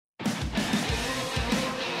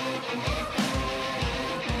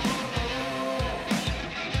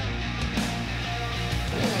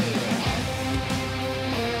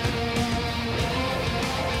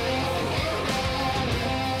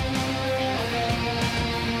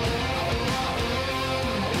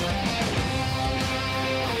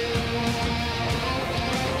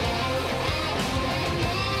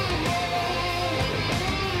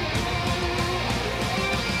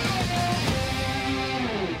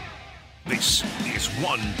This is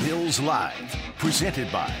One Bills Live, presented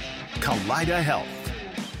by Kaleida Health.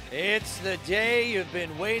 It's the day you've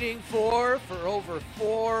been waiting for over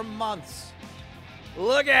 4 months.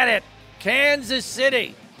 Look at it. Kansas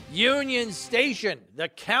City, Union Station. The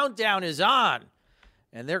countdown is on,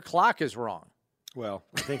 and their clock is wrong. Well,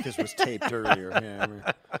 I think this was taped earlier.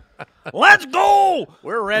 Yeah, Let's go!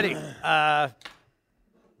 We're ready.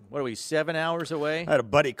 What are we, 7 hours away? I had a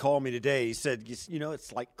buddy call me today. He said, you know,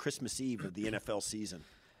 it's like Christmas Eve of the NFL season.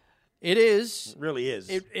 It is. It really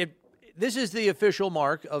is. This is the official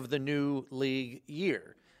mark of the new league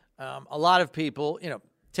year. A lot of people,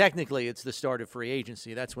 technically it's the start of free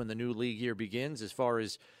agency. That's when the new league year begins, as far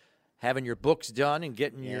as having your books done and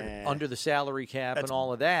getting your under the salary cap and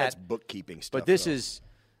all of that. That's bookkeeping stuff. But this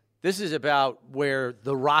is about where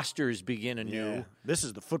the rosters begin anew. Yeah. This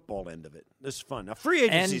is the football end of it. This is fun. Now, free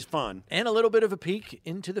agency is fun. And a little bit of a peek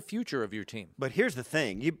into the future of your team. But here's the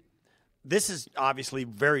thing. This is obviously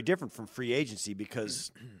very different from free agency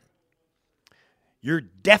because you're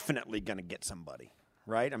definitely going to get somebody,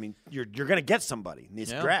 right? I mean, you're going to get somebody in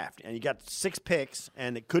this draft. And you got 6 picks,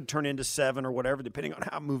 and it could turn into 7 or whatever, depending on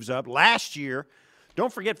how it moves up. Last year,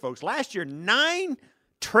 don't forget, folks, 9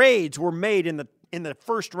 trades were made in the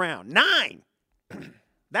first round. 9.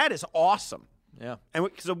 That is awesome. Yeah. And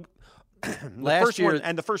so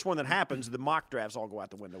the first one that happens, the mock drafts all go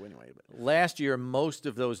out the window anyway. But last year, most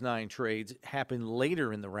of those 9 trades happened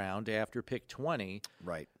later in the round after pick 20.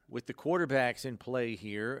 Right. With the quarterbacks in play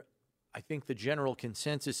here, I think the general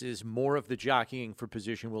consensus is more of the jockeying for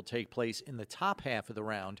position will take place in the top half of the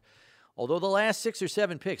round, although the last 6 or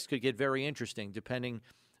 7 picks could get very interesting depending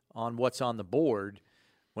on what's on the board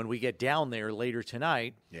when we get down there later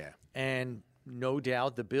tonight. Yeah. And no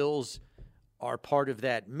doubt the Bills are part of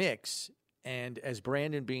that mix. And as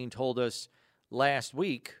Brandon Beane told us last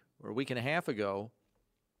week or a week and a half ago,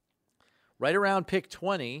 right around pick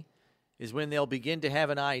 20 is when they'll begin to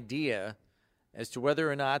have an idea as to whether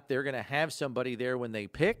or not they're going to have somebody there when they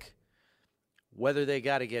pick, whether they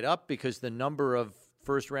got to get up because the number of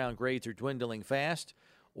first-round grades are dwindling fast,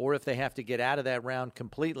 or if they have to get out of that round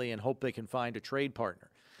completely and hope they can find a trade partner.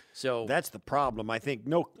 So that's the problem. I think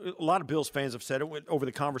a lot of Bills fans have said it over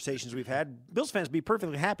the conversations we've had. Bills fans would be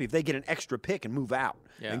perfectly happy if they get an extra pick and move out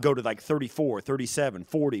and go to like 34, 37,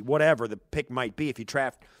 40, whatever the pick might be if you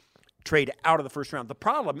trade out of the first round. The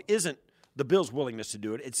problem isn't the Bills' willingness to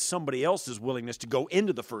do it. It's somebody else's willingness to go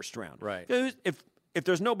into the first round. Right. If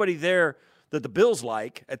there's nobody there that the Bills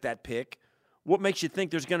like at that pick, what makes you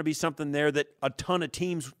think there's going to be something there that a ton of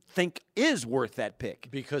teams think is worth that pick?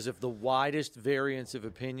 Because of the widest variance of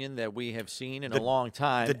opinion that we have seen in a long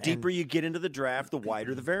time. The deeper you get into the draft, the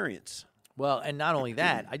wider the variance. Well, and not only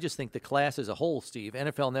that, I just think the class as a whole, Steve,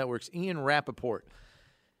 NFL Network's Ian Rappaport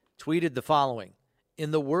tweeted the following.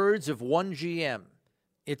 In the words of one GM,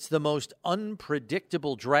 it's the most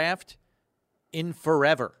unpredictable draft in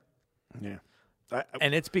forever. Yeah.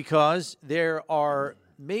 And it's because there are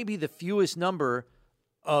maybe the fewest number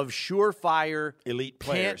of surefire, elite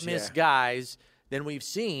players, can't-miss guys than we've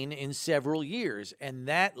seen in several years. And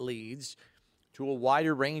that leads to a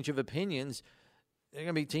wider range of opinions. There are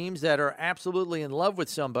going to be teams that are absolutely in love with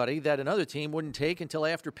somebody that another team wouldn't take until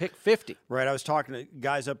after pick 50. Right. I was talking to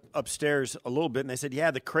guys upstairs a little bit, and they said,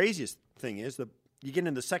 the craziest thing is you get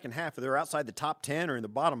in the second half, they're outside the top 10 or in the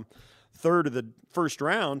bottom third of the first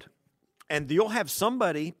round, and you'll have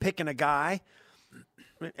somebody picking a guy.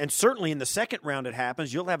 And certainly in the second round it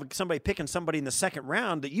happens. You'll have somebody picking somebody in the second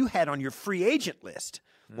round that you had on your free agent list.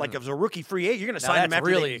 Like if it was a rookie free agent, you're going to sign them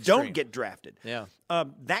after they don't get drafted. Yeah.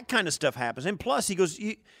 That kind of stuff happens. And plus, he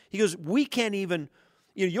goes, we can't even,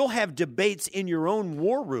 you'll have debates in your own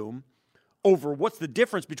war room over what's the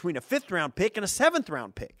difference between a 5th-round pick and a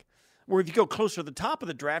 7th-round pick. Where if you go closer to the top of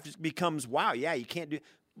the draft, it becomes, wow, yeah, you can't do it.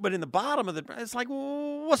 But in the bottom of the draft, it's like,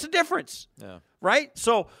 well, what's the difference? Yeah. Right?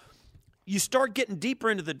 So you start getting deeper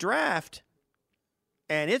into the draft,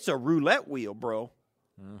 and it's a roulette wheel, bro.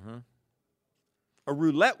 Mm-hmm. A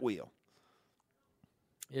roulette wheel.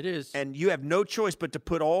 It is. And you have no choice but to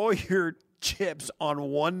put all your chips on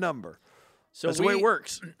one number. So that's the way it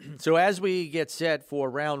works. So as we get set for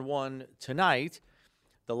round 1 tonight,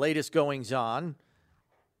 the latest goings-on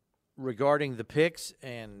regarding the picks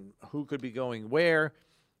and who could be going where,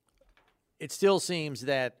 it still seems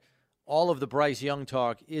that all of the Bryce Young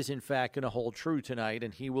talk is, in fact, going to hold true tonight,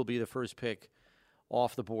 and he will be the first pick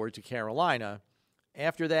off the board to Carolina.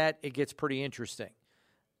 After that, it gets pretty interesting.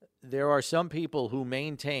 There are some people who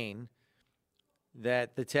maintain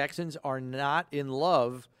that the Texans are not in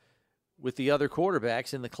love with the other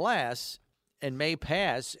quarterbacks in the class and may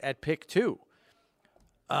pass at pick 2.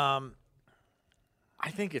 I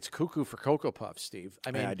think it's cuckoo for Cocoa Puffs, Steve.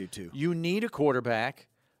 I mean, I do too. You need a quarterback.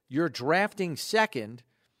 You're drafting second.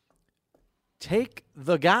 Take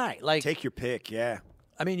the guy. Take your pick, yeah.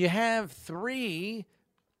 I mean, you have 3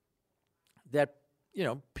 that,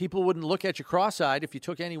 people wouldn't look at you cross-eyed if you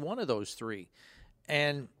took any one of those 3.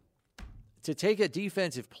 And to take a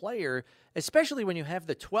defensive player, especially when you have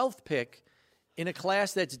the 12th pick in a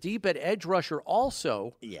class that's deep at edge rusher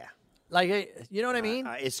also. Yeah. You know what I mean?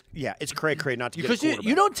 It's cray-cray not to get a because quarterback.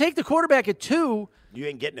 you don't take the quarterback at 2. You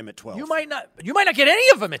ain't getting him at 12. You might not get any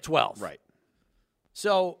of them at 12. Right.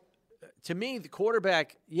 So, to me, the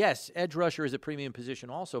quarterback, yes, edge rusher is a premium position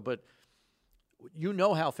also, but you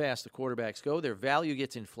know how fast the quarterbacks go. Their value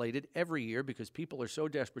gets inflated every year because people are so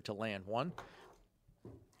desperate to land one.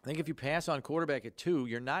 I think if you pass on quarterback at 2,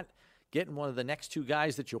 you're not getting one of the next 2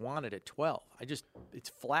 guys that you wanted at 12. It's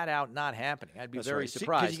flat out not happening. I'd be very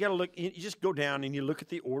surprised. Because you got to look. You just go down and you look at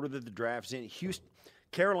the order that the draft's in.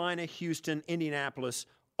 Carolina, Houston, Indianapolis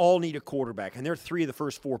all need a quarterback, and they're 3 of the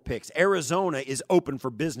first 4 picks. Arizona is open for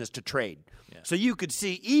business to trade. Yeah. So you could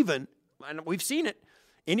see and we've seen it,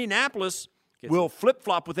 Indianapolis will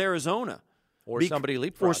flip-flop with Arizona. Or somebody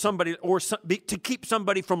leapfrogging. To keep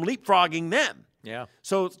somebody from leapfrogging them. Yeah.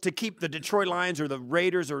 So to keep the Detroit Lions or the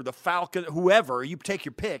Raiders or the Falcons, whoever, you take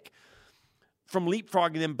your pick, from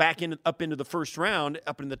leapfrogging them up into the first round,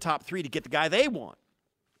 up in the top 3 to get the guy they want.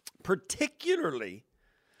 Particularly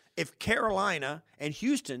if Carolina and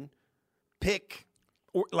Houston pick,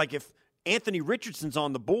 or if Anthony Richardson's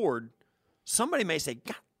on the board, somebody may say,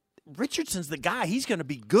 God, Richardson's the guy. He's going to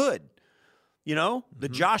be good. The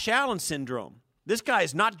Josh Allen syndrome. This guy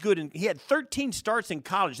is not good. He had 13 starts in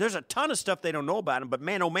college. There's a ton of stuff they don't know about him, but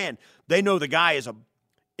man, oh man, they know the guy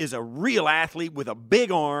is a real athlete with a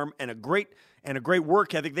big arm and a great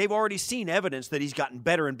work ethic. They've already seen evidence that he's gotten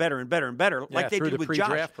better and better and better and better, like they did with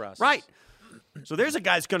Josh. Process. Right. So there's a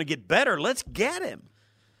guy that's going to get better. Let's get him.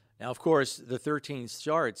 Now, of course, the 13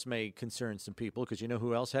 starts may concern some people because you know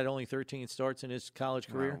who else had only 13 starts in his college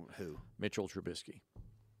career? Who? Mitchell Trubisky.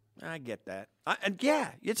 I get that. And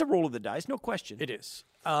yeah, it's a roll of the dice, no question. It is.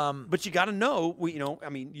 But you got to know,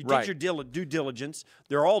 you did your due diligence.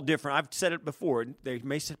 They're all different. I've said it before. They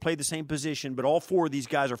may play the same position, but all 4 of these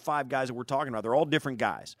guys are 5 guys that we're talking about. They're all different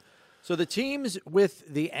guys. So the teams with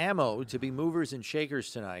the ammo to be movers and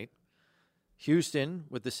shakers tonight, Houston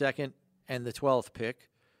with the 2nd and the 12th pick,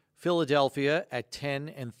 Philadelphia at 10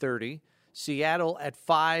 and 30, Seattle at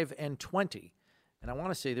 5 and 20. And I want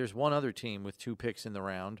to say there's one other team with 2 picks in the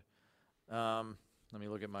round. Let me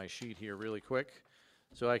look at my sheet here really quick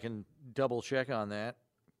so I can double check on that.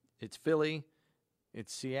 It's Philly,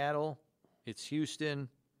 it's Seattle, it's Houston.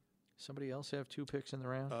 Somebody else have 2 picks in the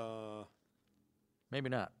round? Maybe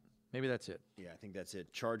not. Maybe that's it. Yeah, I think that's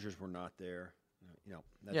it. Chargers were not there.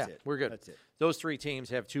 That's it. We're good. That's it. Those 3 teams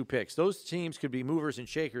have 2 picks. Those teams could be movers and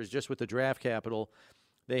shakers just with the draft capital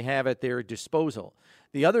they have at their disposal.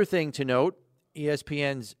 The other thing to note,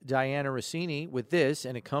 ESPN's Diana Rossini with this,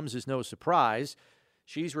 and it comes as no surprise,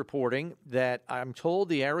 she's reporting that I'm told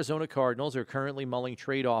the Arizona Cardinals are currently mulling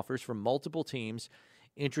trade offers from multiple teams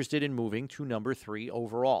interested in moving to number 3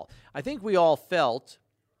 overall. I think we all felt,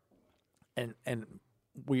 and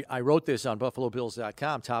I wrote this on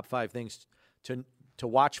BuffaloBills.com, top 5 things to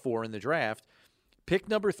watch for in the draft. Pick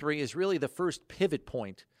number 3 is really the first pivot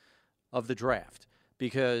point of the draft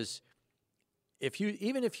because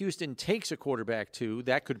even if Houston takes a quarterback 2,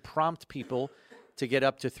 that could prompt people to get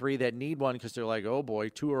up to 3 that need one because they're like, oh boy,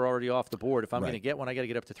 2 are already off the board. If I'm going to get one, I got to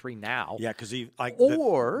get up to 3 now. Yeah, because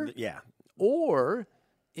or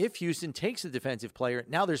if Houston takes a defensive player,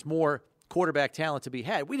 now there's more quarterback talent to be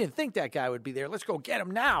had. We didn't think that guy would be there. Let's go get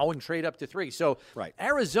him now and trade up to 3. So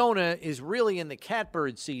Arizona is really in the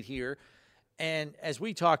catbird seat here. And as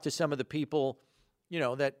we talk to some of the people,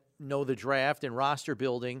 that know the draft and roster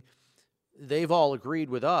building, they've all agreed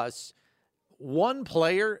with us. One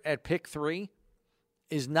player at pick 3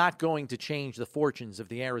 is not going to change the fortunes of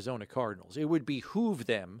the Arizona Cardinals. It would behoove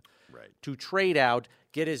them to trade out,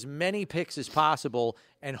 get as many picks as possible,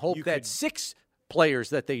 and hope that 6 players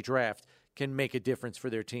that they draft can make a difference for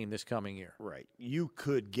their team this coming year. Right. You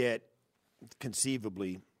could get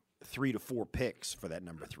conceivably 3 to 4 picks for that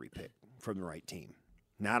number 3 pick from the right team.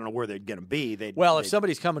 Now I don't know where they're going to be. If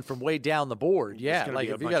somebody's coming from way down the board, like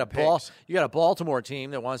if you got a Baltimore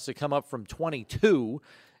team that wants to come up from 22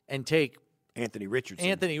 and take Anthony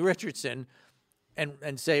Richardson,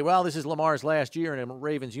 and say, well, this is Lamar's last year in a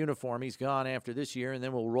Ravens uniform. He's gone after this year, and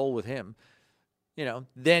then we'll roll with him.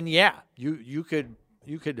 Then you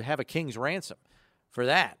could have a king's ransom for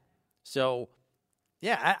that. So,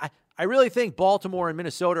 I really think Baltimore and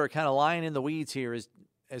Minnesota are kind of lying in the weeds here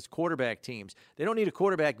as quarterback teams. They don't need a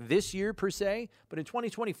quarterback this year per se, but in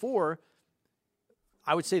 2024,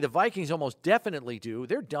 I would say the Vikings almost definitely do.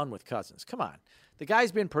 They're done with Cousins. Come on. The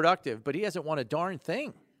guy's been productive, but he hasn't won a darn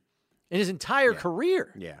thing in his entire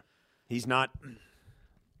career. Yeah. He's not.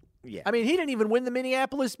 Yeah. I mean, he didn't even win the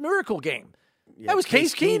Minneapolis Miracle game. Yeah, that was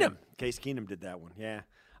Case Keenum. Case Keenum did that one. Yeah.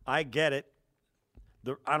 I get it.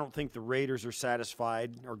 I don't think the Raiders are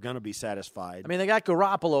satisfied or going to be satisfied. I mean, they got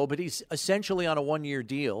Garoppolo, but he's essentially on a one-year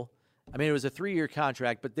deal. I mean, it was a 3-year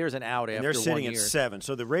contract, but there's an out after 1 year. They're sitting at 7.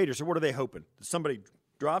 So the Raiders, what are they hoping? Somebody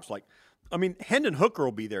drops Hendon Hooker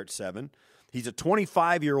will be there at 7. He's a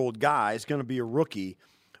 25-year-old guy. He's going to be a rookie,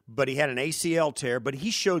 but he had an ACL tear. But he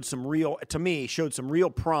showed some real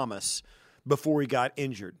promise before he got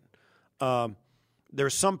injured.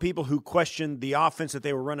 There's some people who questioned the offense that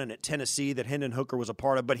they were running at Tennessee that Hendon Hooker was a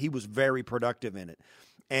part of, but he was very productive in it.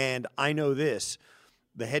 And I know this.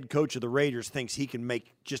 The head coach of the Raiders thinks he can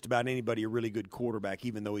make just about anybody a really good quarterback,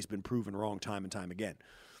 even though he's been proven wrong time and time again.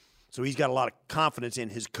 So he's got a lot of confidence in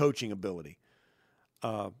his coaching ability.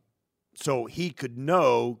 So he could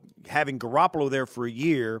know, having Garoppolo there for a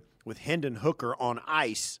year with Hendon Hooker on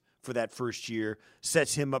ice for that first year,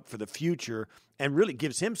 sets him up for the future and really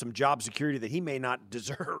gives him some job security that he may not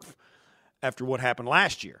deserve after what happened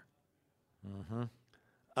last year.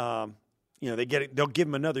 Mm-hmm. They'll give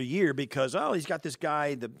him another year because, he's got this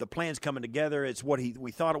guy, the plan's coming together. It's what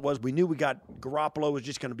we thought it was. We knew Garoppolo was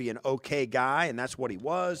just going to be an okay guy, and that's what he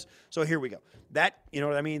was. So here we go. That, you know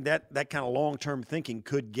what I mean? That kind of long-term thinking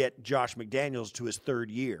could get Josh McDaniels to his third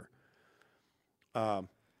year.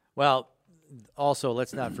 Well, also,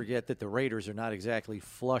 let's not forget that the Raiders are not exactly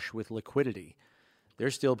flush with liquidity. They're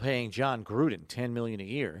still paying John Gruden $10 million a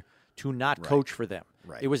year to not coach for them.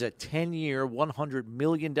 Right. It was a 10-year, $100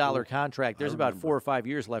 million contract. There's about 4 or 5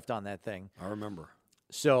 years left on that thing. I remember.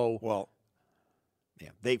 So, So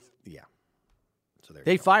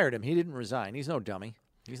they fired him. He didn't resign. He's no dummy.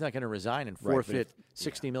 He's not going to resign and forfeit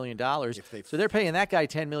 $60 million. So they're paying that guy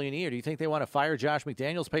 $10 million a year. Do you think they want to fire Josh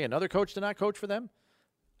McDaniels, pay another coach to not coach for them?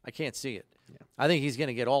 I can't see it. Yeah. I think he's going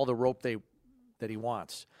to get all the rope that he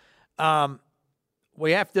wants.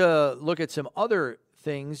 We have to look at some other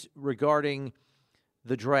things regarding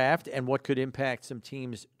the draft and what could impact some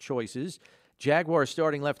teams' choices. Jaguars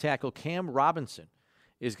starting left tackle Cam Robinson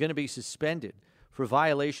is going to be suspended for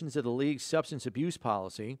violations of the league's substance abuse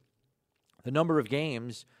policy. The number of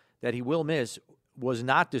games that he will miss was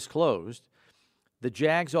not disclosed. The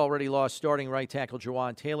Jags already lost starting right tackle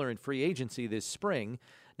Jawan Taylor in free agency this spring.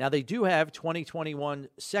 Now, they do have 2021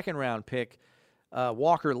 second-round pick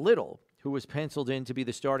Walker Little, who was penciled in to be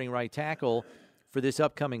the starting right tackle for this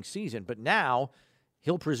upcoming season. But now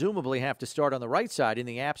he'll presumably have to start on the right side in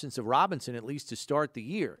the absence of Robinson, at least to start the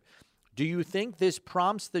year. Do you think this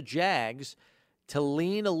prompts the Jags to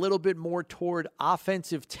lean a little bit more toward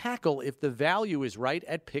offensive tackle if the value is right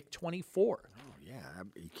at pick 24? Oh, yeah.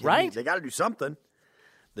 Right? They got to do something.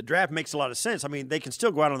 The draft makes a lot of sense. I mean, they can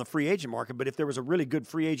still go out on the free agent market, but if there was a really good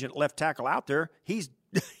free agent left tackle out there, he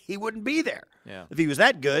wouldn't be there. Yeah. If he was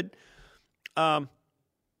that good.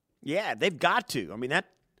 They've got to. I mean,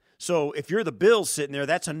 so if you're the Bills sitting there,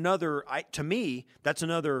 that's another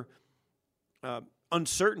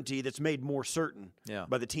uncertainty that's made more certain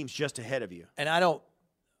by the teams just ahead of you. And I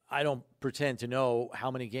don't pretend to know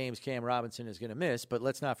how many games Cam Robinson is going to miss, but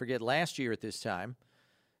let's not forget last year at this time,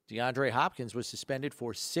 DeAndre Hopkins was suspended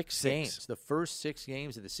for 6 games, the first 6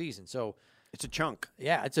 games of the season. So it's a chunk.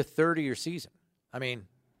 Yeah, it's a 30-year season. I mean,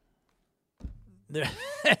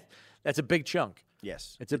 that's a big chunk.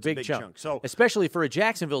 Yes. It's a big chunk. So, especially for a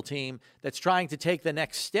Jacksonville team that's trying to take the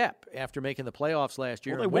next step after making the playoffs last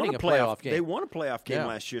year and winning a playoff game. They won a playoff game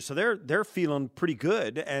last year, so they're feeling pretty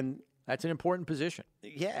good, and that's an important position.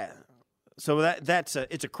 Yeah. So it's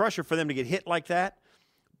a crusher for them to get hit like that,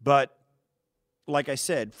 but like I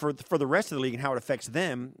said, for the rest of the league and how it affects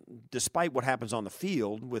them, despite what happens on the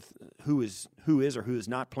field with who is or who is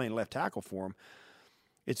not playing left tackle for them,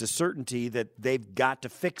 it's a certainty that they've got to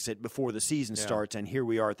fix it before the season starts, and here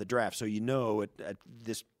we are at the draft. So at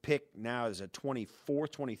this pick now is a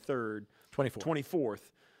 24th,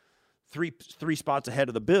 3 spots ahead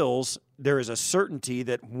of the Bills. There is a certainty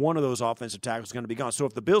that one of those offensive tackles is going to be gone. So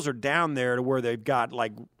if the Bills are down there to where they've got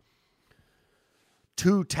like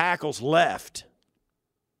 2 tackles left,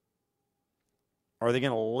 are they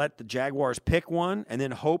going to let the Jaguars pick one and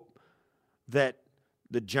then hope that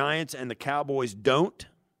the Giants and the Cowboys don't?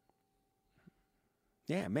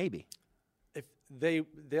 Yeah, maybe. If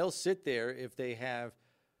they'll sit there if they have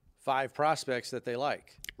 5 prospects that they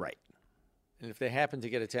like. Right. And if they happen to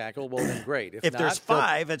get a tackle, well, then great. If not, there's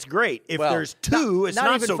 5, it's great. If there's 2, it's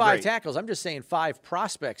not even so 5 great. tackles. I'm just saying 5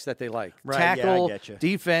 prospects that they like. Right, yeah, I Tackle, get you.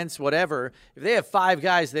 defense, whatever. If they have 5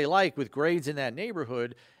 guys they like with grades in that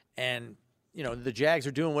neighborhood, and the Jags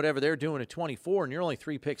are doing whatever they're doing at 24, and you're only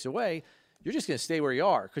 3 picks away, you're just going to stay where you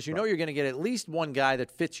are because you know you're going to get at least one guy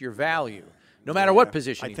that fits your value, no matter what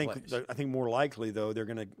position he plays. I think more likely though they're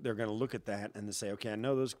going to look at that and they say, okay, I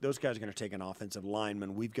know those guys are going to take an offensive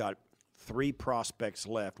lineman. We've got 3 prospects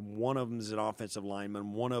left. One of them is an offensive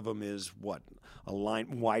lineman. One of them is a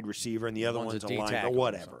wide receiver, and the other one's a lineman or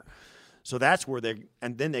whatever. So that's where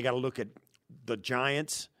and then they got to look at the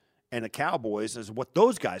Giants and the Cowboys as what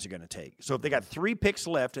those guys are going to take. So if they got 3 picks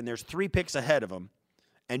left and there's 3 picks ahead of them,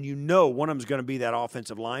 and one of them is going to be that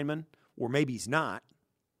offensive lineman, or maybe he's not,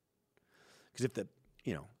 because if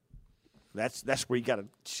that's where you got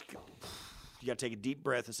to take a deep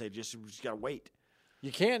breath and say just got to wait.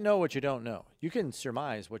 You can't know what you don't know. You can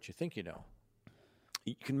surmise what you think you know.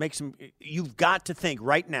 You can make some. You've got to think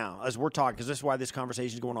right now as we're talking, because this is why this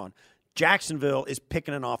conversation is going on. Jacksonville is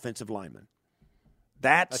picking an offensive lineman.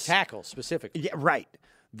 That's a tackle specifically. Yeah, right.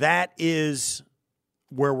 That is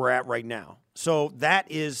where we're at right now. So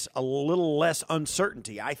that is a little less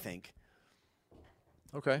uncertainty, I think.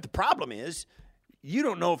 Okay. The problem is you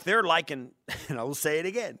don't know if they're liking, and I'll say it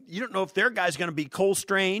again, you don't know if their guy's going to be Cole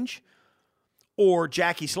Strange or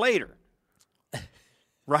Jackie Slater,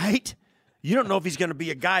 right? You don't know if he's going to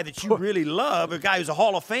be a guy that you really love, a guy who's a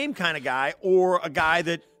Hall of Fame kind of guy, or a guy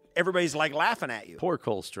that everybody's like laughing at you. Poor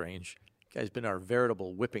Cole Strange. Guy's been our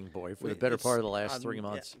veritable whipping boy for the better part of the last 3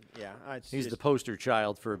 months. Yeah, he's the poster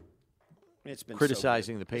child for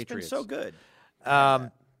criticizing the Patriots. It's been so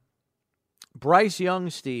good. Bryce Young,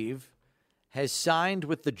 Steve, has signed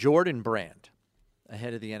with the Jordan brand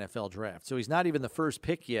ahead of the NFL draft. So he's not even the first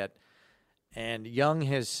pick yet, and Young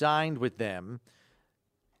has signed with them.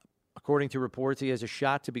 According to reports, he has a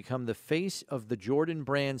shot to become the face of the Jordan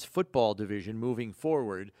brand's football division moving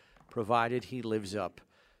forward, provided he lives up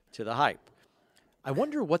to the hype. I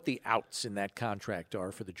wonder what the outs in that contract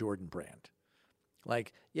are for the Jordan brand.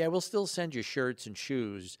 Like, yeah, we'll still send you shirts and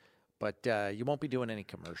shoes, but you won't be doing any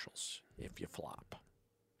commercials if you flop.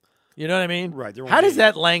 You know what I mean? Right. How does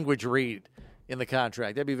that language read in the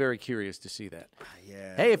contract? I'd be very curious to see that.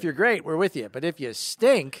 Yeah. Hey, if you're great, we're with you. But if you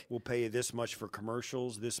stink, we'll pay you this much for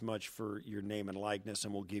commercials, this much for your name and likeness,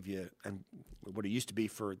 and we'll give you and what it used to be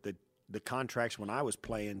for the contracts when I was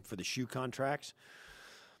playing for the shoe contracts.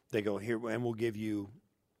 They go here, and we'll give you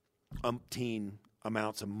umpteen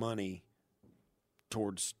amounts of money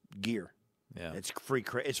towards gear. Yeah, it's free.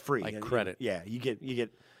 It's free, like credit. Yeah, you get.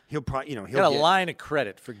 He'll probably he'll got a line of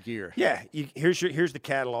credit for gear. Yeah, here's the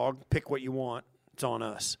catalog. Pick what you want. It's on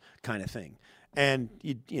us, kind of thing. And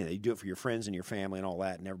you do it for your friends and your family and all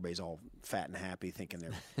that, and everybody's all fat and happy, thinking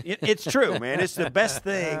they're. It's true, man. It's the best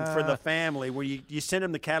thing for the family where you send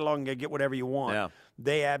them the catalog and get whatever you want. Yeah.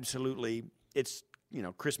 They absolutely. It's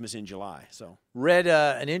Christmas in July. So read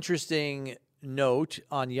an interesting note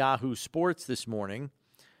on Yahoo Sports this morning,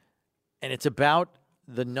 and it's about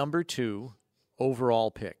the number 2 overall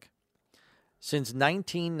pick. Since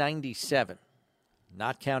 1997,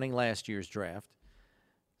 not counting last year's draft,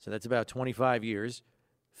 so that's about 25 years,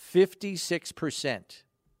 56%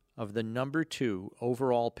 of the number 2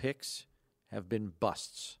 overall picks have been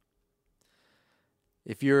busts.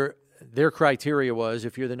 Their criteria was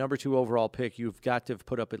if you're the number 2 overall pick, you've got to have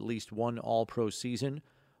put up at least 1 All-Pro season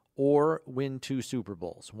or win 2 Super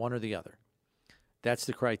Bowls, one or the other. That's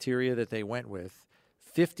the criteria that they went with.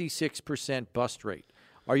 56% bust rate.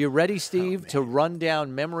 Are you ready, Steve, to run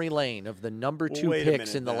down memory lane of the number 2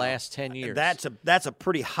 picks in the last 10 years? That's a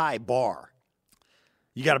pretty high bar.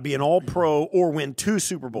 You got to be an All-Pro or win 2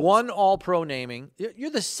 Super Bowls. 1 All-Pro naming. You're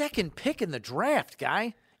the 2nd pick in the draft,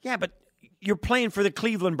 guy. Yeah, but you're playing for the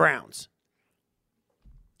Cleveland Browns.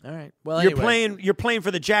 All right. Well, you're playing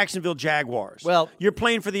for the Jacksonville Jaguars. Well, you're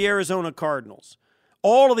playing for the Arizona Cardinals.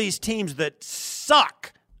 All of these teams that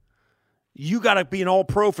suck. You got to be an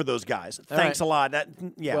All-Pro for those guys. Thanks a lot.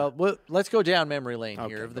 Well, let's go down memory lane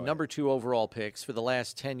here of the go number 2 overall picks for the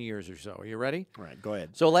last 10 years or so. Are you ready? All right, go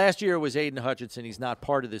ahead. So last year was Aiden Hutchinson. He's not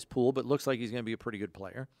part of this pool, but looks like he's going to be a pretty good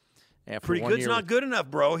player. Pretty good's not good enough,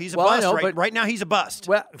 bro. He's a bust. I know, right now, he's a bust.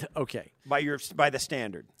 Well, okay. By the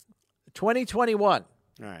standard. 2021.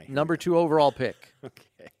 All right. Number 2 overall pick.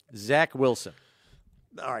 Okay. Zach Wilson.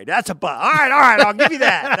 All right, that's a bust. All right, I'll give you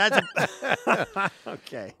that. That's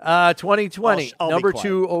okay. 2020, I'll number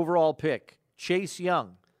 2 overall pick, Chase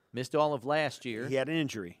Young. Missed all of last year. He had an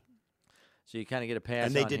injury. So you kind of get a pass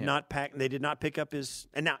and they on did him. Not pack. They did not pick up his.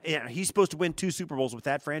 And now, he's supposed to win 2 Super Bowls with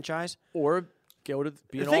that franchise. Or go to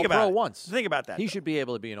be an Think All-Pro about it. once. Think about that, He though. should be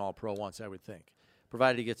able to be an All-Pro once, I would think,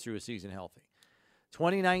 provided he gets through a season healthy.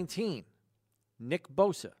 2019, Nick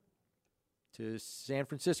Bosa to San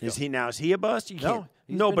Francisco. Is he a bust? You No, can't. he's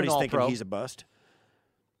been Nobody's an thinking All-Pro. he's a bust.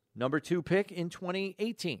 Number 2 pick in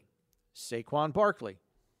 2018, Saquon Barkley.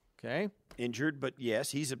 Okay. Injured, but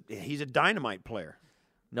yes, he's a dynamite player.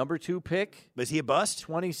 Number 2 pick, Is he a bust?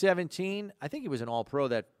 2017. I think he was an All-Pro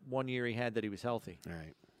that one year he had that he was healthy. All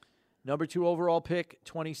right. Number 2 overall pick,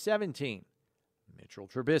 2017, Mitchell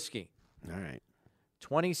Trubisky. All right.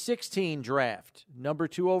 2016 draft, number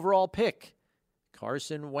 2 overall pick,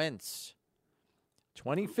 Carson Wentz.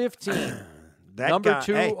 2015, That number guy,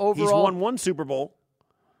 2 hey, overall. He's won one Super Bowl.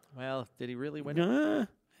 Well, did he really win?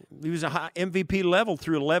 He was a high MVP level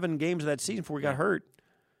through 11 games of that season before he got hurt.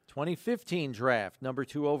 2015 draft, number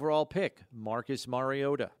 2 overall pick, Marcus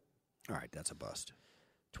Mariota. All right, that's a bust.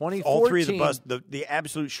 2014, All three of the busts, the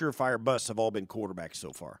absolute surefire busts have all been quarterbacks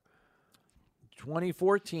so far.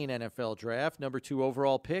 2014 NFL draft, number 2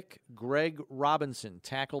 overall pick, Greg Robinson,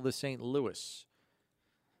 tackle the St. Louis.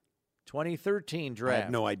 2013 I draft.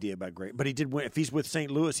 have no idea about Greg, but he did win. If he's with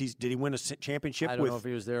St. Louis, did he win a championship? I don't know if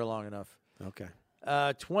he was there long enough. Okay.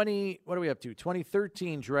 What are we up to?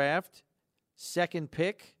 2013 draft, 2nd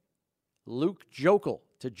pick, Luke Jokel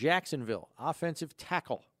to Jacksonville, offensive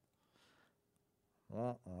tackle.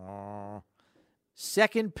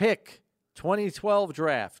 2nd pick, 2012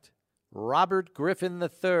 draft, Robert Griffin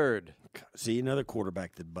III. See, another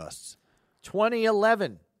quarterback that busts.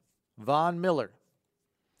 2011, Von Miller.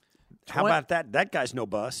 How about that? That guy's no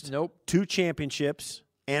bust. Nope. 2 championships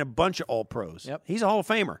and a bunch of All-Pros. Yep. He's a Hall of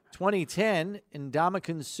Famer. 2010,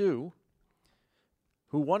 Ndamukong Suh,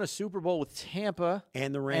 who won a Super Bowl with Tampa.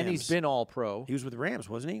 And the Rams. And he's been All-Pro. He was with the Rams,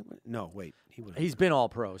 wasn't he? No, wait. He's been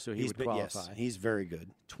All-Pro, so he would been, qualify. Yes, he's very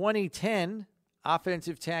good. 2010,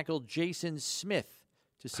 offensive tackle Jason Smith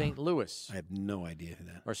to St. Louis. I have no idea who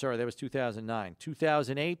that. Or sorry, that was 2009.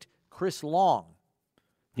 2008, Chris Long.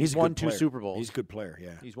 He's won good 2 player. Super Bowls. He's a good player,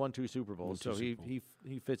 yeah. He's won 2 Super Bowls, Won so two he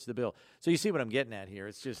Super fits the bill. So you see what I'm getting at here.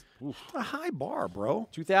 It's just oof. A high bar, bro.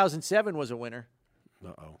 2007 was a winner.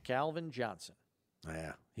 Uh-oh. Calvin Johnson.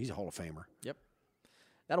 Yeah, he's a Hall of Famer. Yep.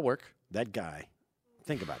 That'll work. That guy,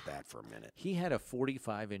 think about that for a minute. He had a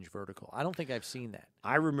 45-inch vertical. I don't think I've seen that.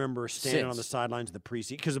 I remember standing on Since. the sidelines of the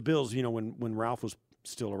preseason because the Bills, when Ralph was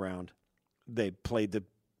still around, they played the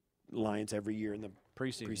Lions every year in the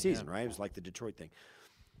preseason, yeah. right? It was like the Detroit thing.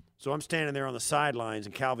 So I'm standing there on the sidelines,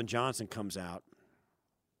 and Calvin Johnson comes out.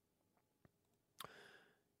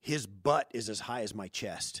 His butt is as high as my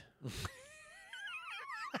chest.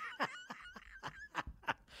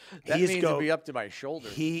 That means it'd be up to my shoulder.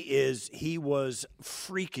 He was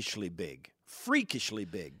freakishly big. Freakishly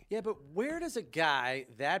big. Yeah, but where does a guy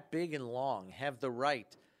that big and long have the right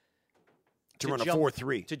To run a jump,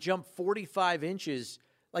 4.3. To jump 45 inches?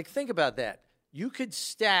 Like, think about that. You could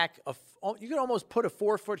stack you could almost put a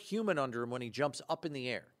 4-foot human under him when he jumps up in the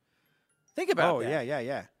air. Think about that.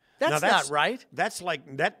 Yeah. That's not right. That's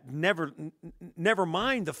like that. Never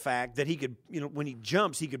mind the fact that he could, when he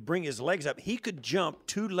jumps, he could bring his legs up. He could jump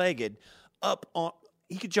 2-legged up on.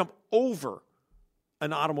 He could jump over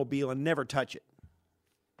an automobile and never touch it.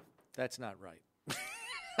 That's not right.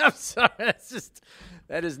 I'm sorry.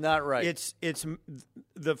 That is not right. It's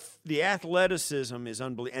the athleticism is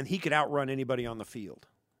unbelievable, and he could outrun anybody on the field.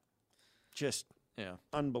 Just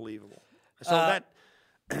unbelievable. So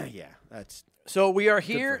that's. So we are good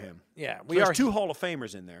here. for him. Yeah, So we there's are 2 Hall of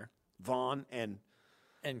Famers in there, Vaughn and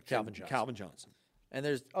Calvin Johnson. Calvin Johnson. And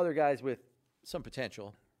there's other guys with some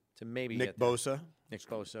potential to maybe Nick get there. Bosa. Nick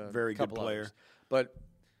Bosa, Very a couple good player. others. But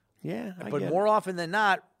Yeah, but more often than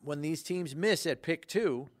not, when these teams miss at pick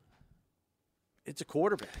 2, it's a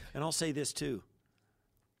quarterback. And I'll say this too.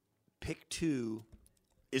 Pick 2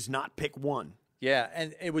 is not pick 1. Yeah,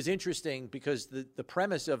 and it was interesting because the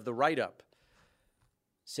premise of the write-up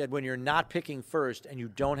said when you're not picking first and you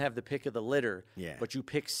don't have the pick of the litter, but you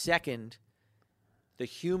pick second, the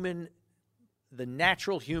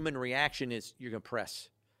natural human reaction is you're going to press.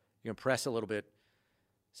 You're going to press a little bit.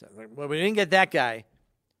 So, well, we didn't get that guy,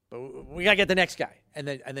 but we got to get the next guy. And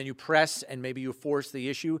then you press and maybe you force the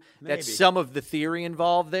issue. Maybe. That's some of the theory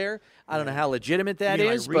involved there. I don't know how legitimate that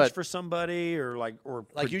is, reach but for somebody or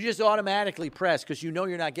you just automatically press because you know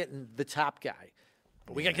you're not getting the top guy.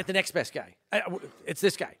 But we got to get the next best guy. It's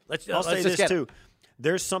this guy. I'll say just this get him. too.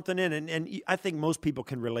 There's something in it, and I think most people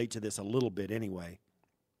can relate to this a little bit anyway,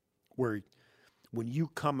 where when you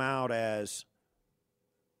come out as,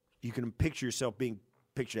 you can picture yourself being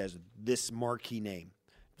pictured as this marquee name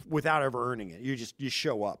without ever earning it. You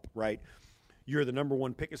show up, right? you're the number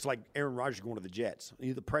one pick. It's like Aaron Rodgers going to the Jets.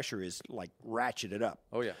 The pressure is like ratcheted up.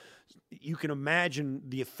 Oh, yeah. You can imagine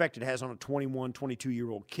the effect it has on a 21,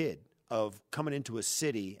 22-year-old kid of coming into a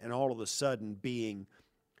city and all of a sudden being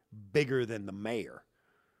bigger than the mayor.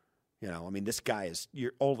 You know, I mean, this guy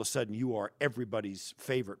all of a sudden you are everybody's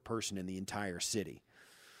favorite person in the entire city.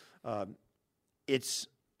 It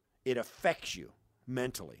affects you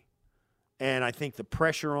mentally. And I think the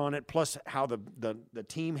pressure on it, plus how the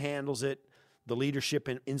team handles it, the leadership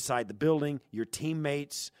inside the building, your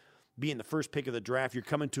teammates, being the first pick of the draft, you're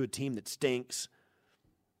coming to a team that stinks.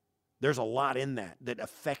 There's a lot in that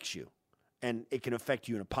affects you. And it can affect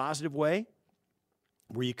you in a positive way,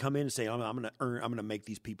 where you come in and say, I'm going to make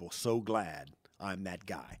these people so glad I'm that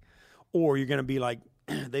guy. Or you're going to be like,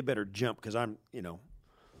 they better jump because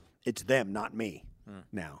it's them, not me.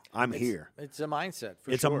 Now I'm here. It's a mindset.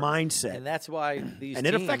 It's a mindset, and that's why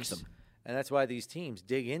it affects them. And that's why these teams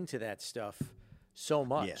dig into that stuff so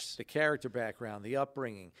much. Yes. The character background, the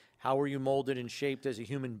upbringing, how were you molded and shaped as a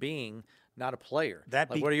human being, not a player?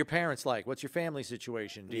 What are your parents like? What's your family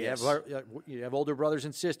situation? Do you have older brothers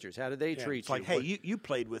and sisters? How did they treat it's like, you? hey, you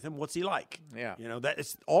played with him. What's he like? Yeah,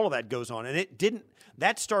 all of that goes on, and it didn't.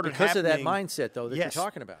 That started because happening, of that mindset, though, that you're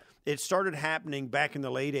talking about. It started happening back in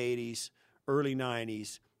the late '80s, early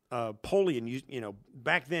 '90s. Polian,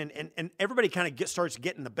 back then, and everybody kind of starts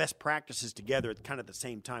getting the best practices together at kind of the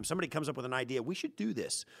same time. Somebody comes up with an idea, we should do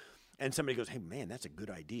this. And somebody goes, hey, man, that's a good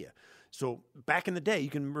idea. So back in the day, you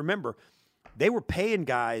can remember, they were paying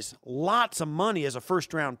guys lots of money as a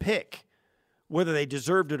first-round pick, whether they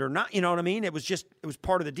deserved it or not. You know what I mean? It was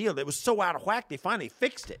part of the deal. It was so out of whack, they finally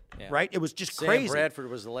fixed it, right? It was just crazy. Sam Bradford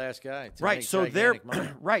was the last guy to right, make so money.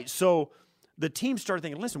 Right, so the team started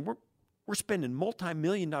thinking, listen, we're spending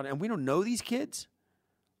multi-million-dollar, and we don't know these kids.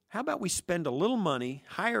 How about we spend a little money,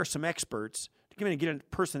 hire some experts to come in and get a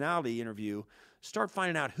personality interview, start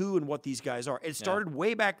finding out who and what these guys are. It started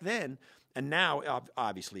way back then, and now,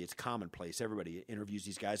 obviously, it's commonplace. Everybody interviews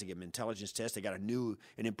these guys. They get an intelligence test. They got an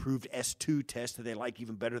improved S2 test that they like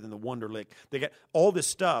even better than the Wonderlic. They got all this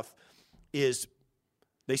stuff.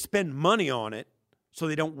 They spend money on it so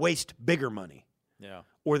they don't waste bigger money. Yeah.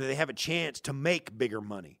 Or that they have a chance to make bigger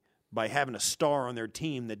money by having a star on their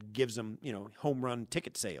team that gives them, home run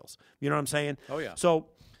ticket sales. You know what I'm saying? Oh, yeah. So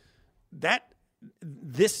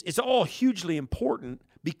this is all hugely important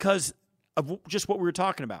because of just what we were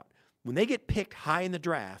talking about. When they get picked high in the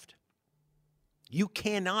draft, you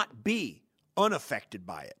cannot be unaffected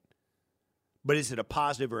by it. But is it a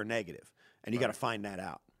positive or a negative? And you got to find that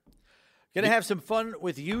out. Going to have some fun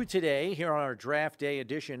with you today here on our draft day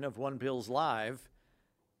edition of One Bills Live.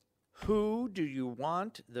 Who do you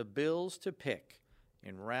want the Bills to pick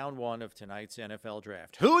in round one of tonight's NFL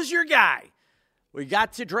draft? Who's your guy? We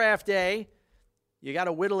got to draft day. You got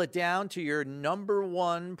to whittle it down to your number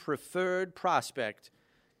one preferred prospect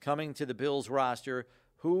coming to the Bills roster.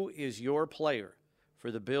 Who is your player for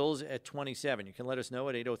the Bills at 27? You can let us know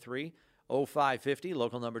at 803-0550,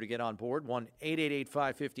 local number to get on board,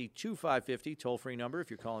 1-888-550-2550, toll-free number if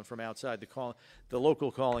you're calling from outside the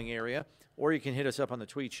local calling area, or you can hit us up on the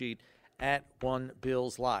tweet sheet at One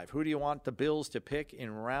Bills Live. Who do you want the Bills to pick in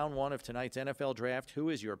round one of tonight's NFL draft? Who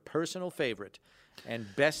is your personal favorite and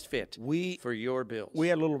best fit for your Bills? We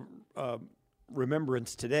had a little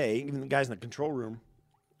remembrance today. Even the guys in the control room,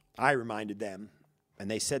 I reminded them,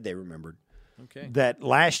 and they said they remembered, that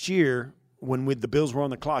last year when the Bills were on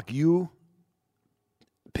the clock, you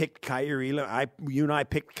picked Kaiir Elam. You and I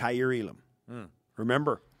picked Kaiir Elam.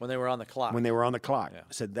 Remember? When they were on the clock. When they were on the clock. Yeah.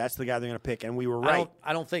 I said, that's the guy they're going to pick. And we were right.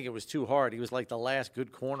 I don't think it was too hard. He was like the last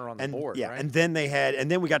good corner on the board, yeah, right? and then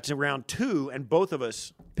we got to round two, and both of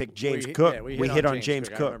us picked James Cook. Yeah, we hit on James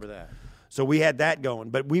Cook. I remember that. So we had that going.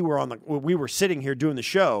 But we were sitting here doing the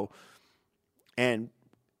show, and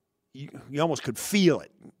you almost could feel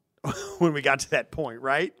it when we got to that point,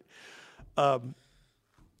 right? And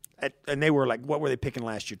they were like, what were they picking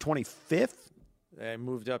last year? 25th? They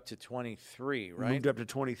moved up to 23, right? Moved up to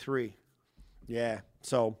 23. Yeah.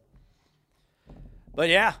 So. But,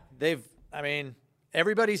 yeah,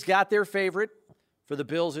 everybody's got their favorite for the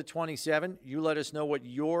Bills at 27. You let us know what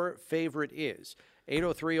your favorite is.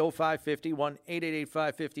 803-0550,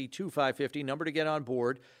 1-888-550-2550, number to get on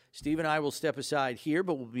board. Steve and I will step aside here,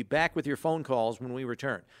 but we'll be back with your phone calls when we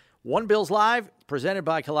return. One Bills Live, presented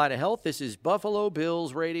by Kaleida Health. This is Buffalo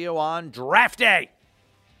Bills Radio on Draft Day.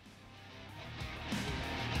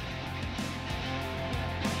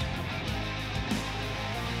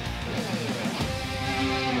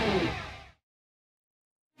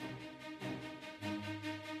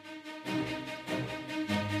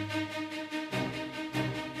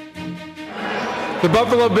 The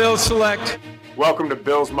Buffalo Bills select Welcome to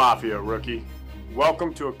Bills Mafia, rookie.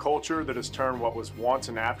 Welcome to a culture that has turned what was once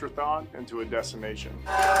an afterthought into a destination.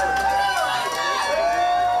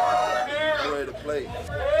 Ready to play.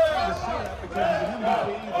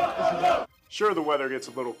 Sure, the weather gets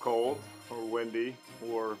a little cold, or windy,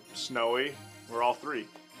 or snowy, or all three.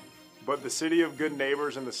 But the city of good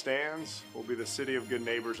neighbors in the stands will be the city of good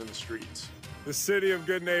neighbors in the streets. The city of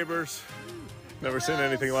good neighbors. Never seen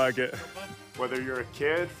anything like it. Whether you're a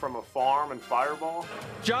kid from a farm in Fireball,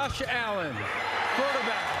 Josh Allen,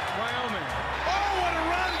 quarterback, Wyoming. Oh, what a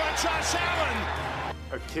run by Josh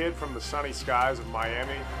Allen! a kid from the sunny skies of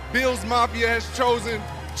Miami, Bills Mafia has chosen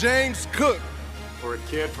James Cook. or a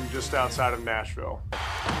kid from just outside of Nashville.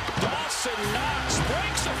 Dawson Knox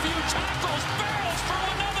breaks a few tackles, barrels for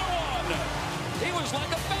another one. He was like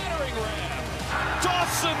a battering ram.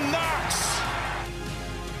 Dawson Knox.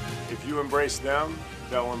 If you embrace them,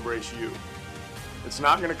 they'll embrace you. It's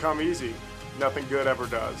not going to come easy. Nothing good ever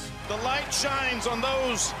does. The light shines on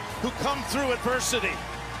those who come through adversity.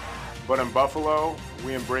 But in Buffalo,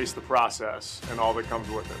 we embrace the process and all that comes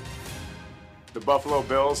with it. The Buffalo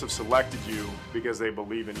Bills have selected you because they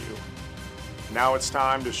believe in you. Now it's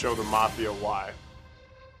time to show the Mafia why.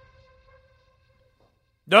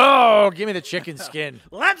 No, give me the chicken skin.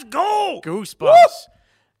 Let's go! Goosebumps.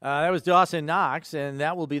 That was Dawson Knox, and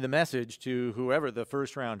that will be the message to whoever the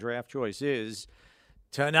first-round draft choice is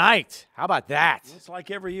tonight. How about that? It's like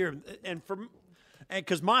every year. And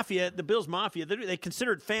because Mafia, the Bills Mafia, they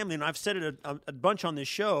consider it family, and I've said it a bunch on this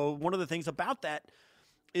show. One of the things about that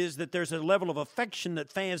is that there's a level of affection that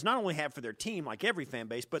fans not only have for their team, like every fan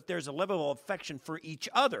base, but there's a level of affection for each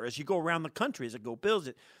other as you go around the country, as it go Bills.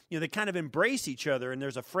 They kind of embrace each other, and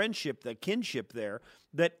there's a friendship, the kinship there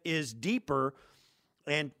that is deeper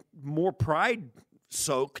and more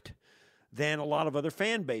pride-soaked than a lot of other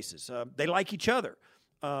fan bases. They like each other.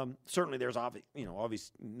 Certainly there's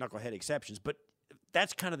obvious knucklehead exceptions, but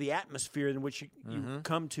that's kind of the atmosphere in which you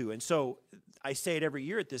come to. And so I say it every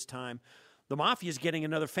year at this time, the Mafia is getting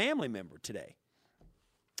another family member today.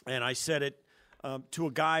 And I said it to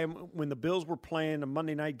a guy when the Bills were playing a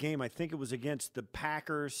Monday night game. I think it was against the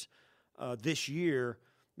Packers this year.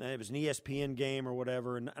 It was an ESPN game or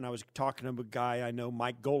whatever, and I was talking to a guy I know,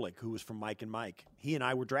 Mike Golick, who was from Mike and Mike. He and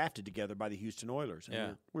I were drafted together by the Houston Oilers.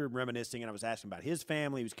 And we were reminiscing, and I was asking about his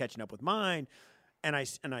family. He was catching up with mine. And I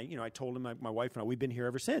told him, my wife and I, we've been here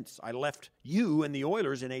ever since. I left you and the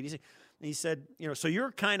Oilers in '86. And he said, so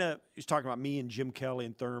you're kind of, he's talking about me and Jim Kelly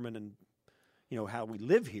and Thurman and, how we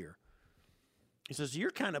live here. He says,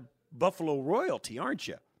 you're kind of Buffalo royalty, aren't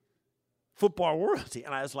you? Football royalty.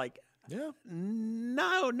 And I was like,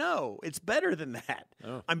 no, it's better than that.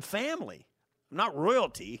 Oh. I'm family. I'm not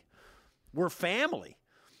royalty. We're family.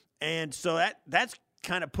 And so that's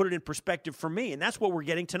kind of put it in perspective for me. And that's what we're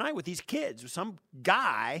getting tonight with these kids. Some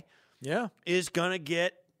guy is going to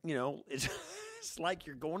get, it's like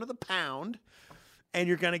you're going to the pound and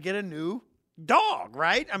you're going to get a new dog,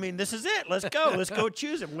 right? I mean, this is it. Let's go. Let's go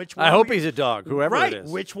choose him. Which one? I hope he's a dog, whoever it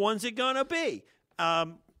is. Which one's it going to be?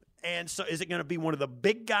 And so is it going to be one of the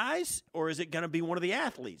big guys or is it going to be one of the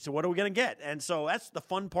athletes? So what are we going to get? And so that's the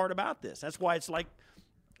fun part about this. That's why it's like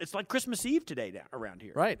Christmas Eve today around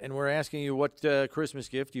here. Right, and we're asking you what Christmas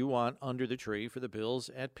gift you want under the tree for the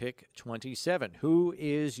Bills at pick 27. Who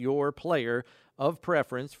is your player of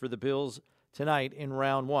preference for the Bills tonight in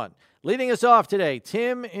round one? Leading us off today,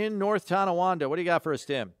 Tim in North Tonawanda. What do you got for us,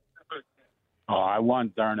 Tim? Oh, I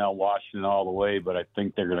want Darnell Washington all the way, but I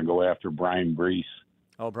think they're going to go after Brian Brees.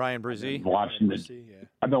 Oh, Brian Brzee.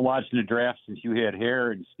 I've been watching the draft since you had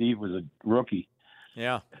hair and Steve was a rookie.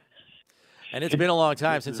 Yeah. And it's been a long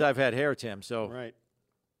time since I've had hair, Tim. So, right.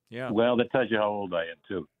 Yeah. Well, that tells you how old I am,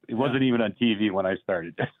 too. It wasn't even on TV when I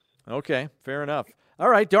started. Okay, fair enough. All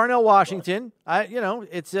right, Darnell Washington. I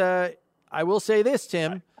will say this,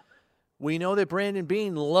 Tim. We know that Brandon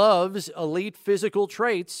Beane loves elite physical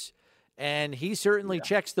traits, and he certainly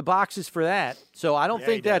checks the boxes for that. So I don't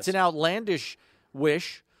think that's an outlandish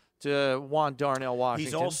wish to want Darnell Washington.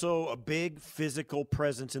 He's also a big physical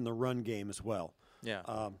presence in the run game as well. Yeah.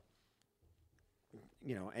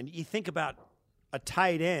 And you think about a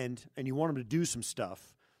tight end, and you want him to do some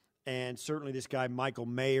stuff. And certainly this guy, Michael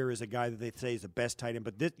Mayer, is a guy that they say is the best tight end.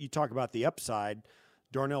 But you talk about the upside,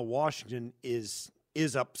 Darnell Washington is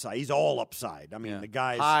upside. He's all upside. I mean, the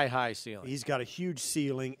guy's high ceiling. He's got a huge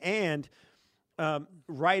ceiling. And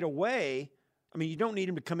right away, I mean, you don't need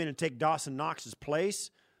him to come in and take Dawson Knox's place.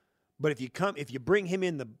 But if you bring him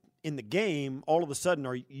in the game, all of a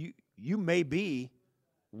sudden you may be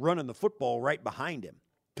running the football right behind him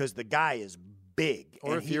because the guy is big.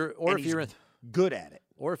 Or if you're good at it.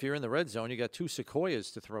 Or if you're in the red zone, you got two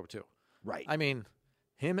Sequoias to throw to. Right. I mean,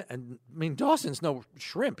 Dawson's no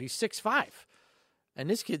shrimp. He's 6'5", and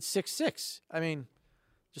this kid's 6'6". I mean,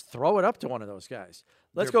 just throw it up to one of those guys.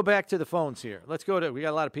 Let's go back to the phones here. We got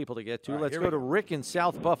a lot of people to get to. Let's go to Rick in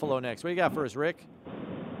South Buffalo next. What do you got for us, Rick?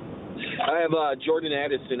 I have Jordan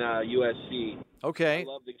Addison, USC. Okay. I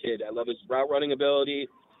love the kid. I love his route running ability.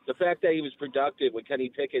 The fact that he was productive with Kenny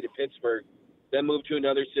Pickett at Pittsburgh, then moved to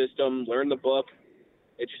another system, learned the book.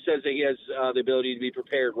 It just says that he has the ability to be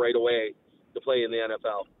prepared right away to play in the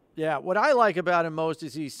NFL. Yeah, what I like about him most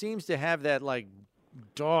is he seems to have that, like,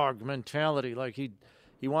 dog mentality. Like,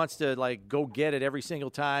 he wants to, like, go get it every single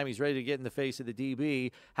time. He's ready to get in the face of the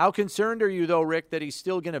DB. How concerned are you, though, Rick, that he's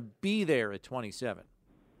still going to be there at 27?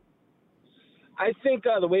 I think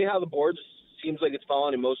the way how the board seems like it's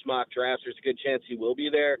fallen in most mock drafts, there's a good chance he will be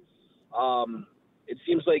there. It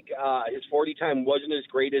seems like his 40 time wasn't as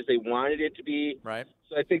great as they wanted it to be. Right.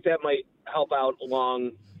 So I think that might help out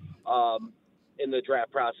along in the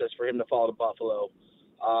draft process for him to fall to Buffalo.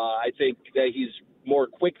 I think that he's more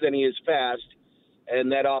quick than he is fast,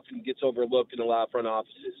 and that often gets overlooked in a lot of front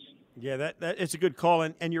offices. Yeah, that it's a good call,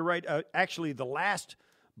 and you're right. Actually, the last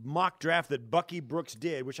mock draft that Bucky Brooks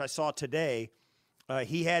did, which I saw today,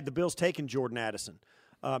 he had the Bills taking Jordan Addison.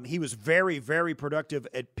 He was very, very productive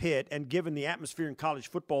at Pitt, and given the atmosphere in college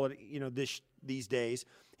football, these days,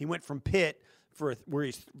 he went from Pitt where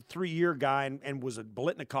he's a 3-year guy and was a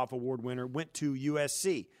Biletnikoff Award winner, went to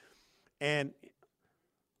USC. And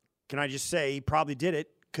can I just say he probably did it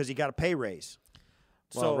because he got a pay raise.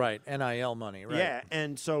 Well, right, NIL money, right? Yeah,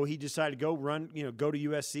 and so he decided to go to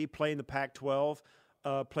USC, play in the Pac-12,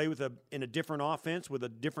 play in a different offense with a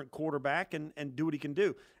different quarterback, and do what he can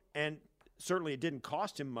do. And certainly it didn't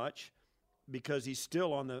cost him much because he's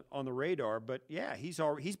still on the radar. But yeah, he's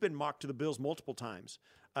been mocked to the Bills multiple times,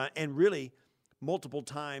 and really multiple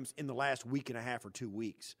times in the last week and a half or 2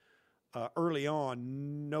 weeks. Early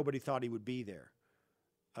on, nobody thought he would be there.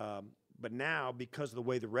 But now, because of the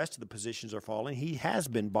way the rest of the positions are falling, he has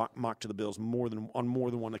been mocked to the Bills on more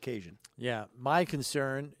than one occasion. Yeah, my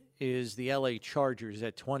concern is the LA Chargers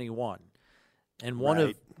at 21. And one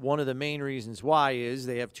of the main reasons why is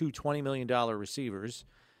they have two $20 million receivers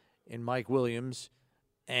in Mike Williams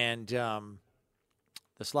and the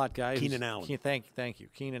slot guy. Keenan Allen. Thank you,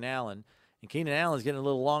 Keenan Allen. And Keenan Allen's getting a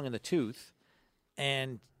little long in the tooth.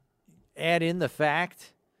 And add in the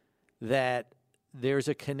fact that there's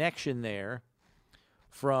a connection there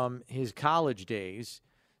from his college days.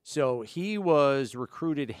 So he was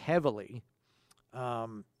recruited heavily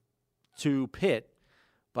to Pitt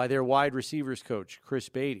by their wide receivers coach, Chris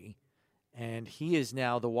Beatty, and he is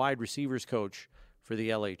now the wide receivers coach for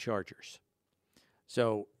the LA Chargers.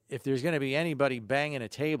 So if there's going to be anybody banging a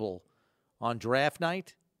table on draft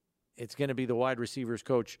night, it's going to be the wide receivers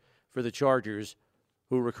coach for the Chargers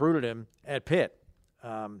who recruited him at Pitt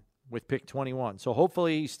with pick 21. So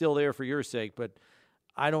hopefully he's still there for your sake, but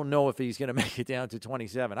I don't know if he's going to make it down to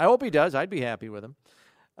 27. I hope he does. I'd be happy with him.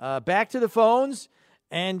 Back to the phones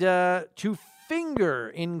and to Finger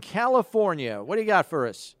in California. What do you got for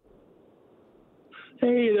us?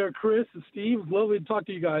 Hey there, Chris and Steve. Lovely to talk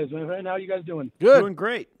to you guys, man. How you guys doing? Good. Doing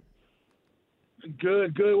great.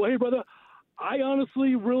 Good. Well, hey, brother, I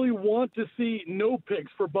honestly really want to see no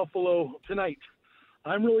picks for Buffalo tonight.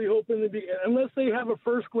 I'm really hoping to be, unless they have a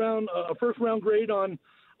first round grade on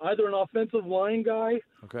either an offensive line guy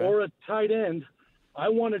or a tight end. I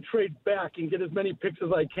want to trade back and get as many picks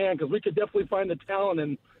as I can because we could definitely find the talent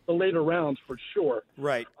in the later rounds for sure.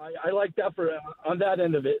 Right. I like that on that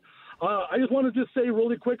end of it. I just want to just say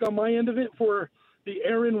really quick on my end of it for the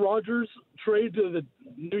Aaron Rodgers trade to the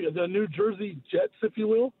New Jersey Jets, if you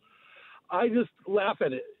will. I just laugh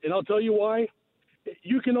at it, and I'll tell you why.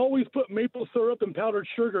 You can always put maple syrup and powdered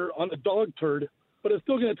sugar on a dog turd, but it's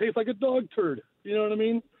still going to taste like a dog turd. You know what I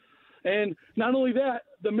mean? And not only that,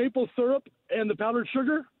 the maple syrup and the powdered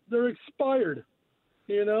sugar, they're expired.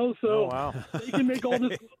 You know, so they can make all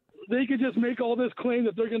this. They could just make all this claim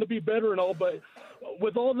that they're going to be better and all, but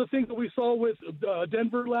with all the things that we saw with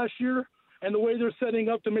Denver last year and the way they're setting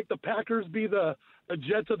up to make the Packers be the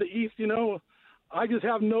Jets of the East, you know, I just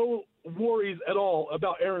have no worries at all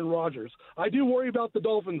about Aaron Rodgers. I do worry about the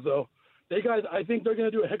Dolphins, though. I think they're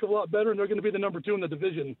going to do a heck of a lot better, and they're going to be the number 2 in the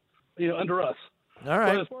division, you know, under us. All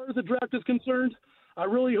right. But as far as the draft is concerned, I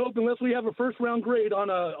really hope, unless we have a first-round grade on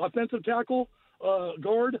an offensive tackle,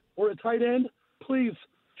 guard, or a tight end, please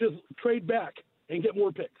just trade back and get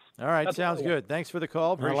more picks. All right, sounds good. Thanks for the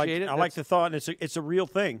call. Appreciate it. I like the thought, and it's a real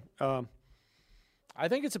thing. I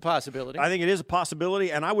think it's a possibility. I think it is a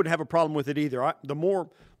possibility, and I wouldn't have a problem with it either.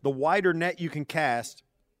 The wider net you can cast,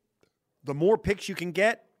 the more picks you can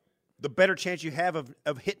get, the better chance you have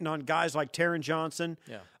of hitting on guys like Taron Johnson,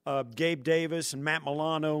 Gabe Davis, and Matt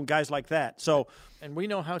Milano, and guys like that. So, and we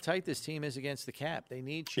know how tight this team is against the cap. They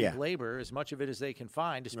need cheap labor, as much of it as they can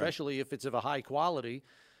find, especially if it's of a high quality.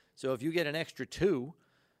 So if you get an extra 2,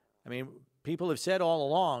 I mean, people have said all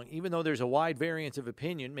along, even though there's a wide variance of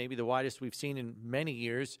opinion, maybe the widest we've seen in many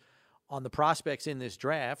years, on the prospects in this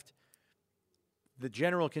draft, the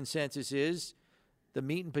general consensus is the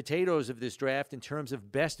meat and potatoes of this draft in terms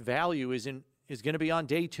of best value is going to be on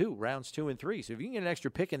day 2, rounds 2 and 3. So if you can get an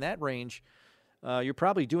extra pick in that range, you're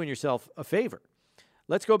probably doing yourself a favor.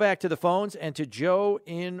 Let's go back to the phones and to Joe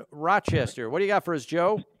in Rochester. What do you got for us,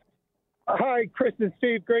 Joe? Hi, Chris and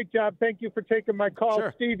Steve. Great job. Thank you for taking my call.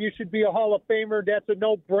 Sure. Steve, you should be a Hall of Famer. That's a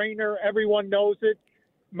no-brainer. Everyone knows it.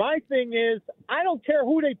 My thing is, I don't care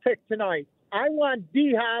who they pick tonight. I want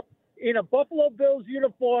D-Hop in a Buffalo Bills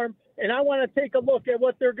uniform, and I want to take a look at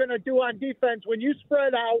what they're going to do on defense. When you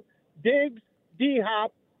spread out Diggs,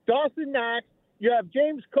 D-Hop, Dawson Knox, you have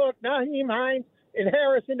James Cook, Naheem Hines, and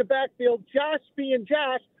Harris in the backfield, Josh being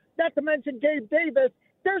Josh, not to mention Gabe Davis.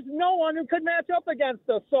 There's no one who could match up against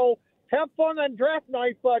us. So have fun on draft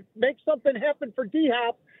night, but make something happen for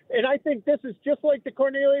D-Hop. And I think this is just like the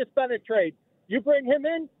Cornelius Bennett trade. You bring him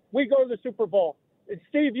in, we go to the Super Bowl. And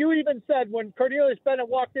Steve, you even said when Cornelius Bennett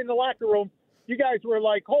walked in the locker room, you guys were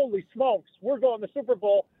like, holy smokes, we're going to the Super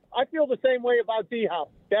Bowl. I feel the same way about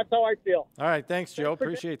D-Hop. That's how I feel. All right, thanks, Joe.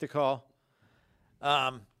 Appreciate the call.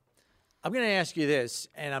 I'm going to ask you this,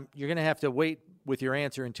 and you're going to have to wait with your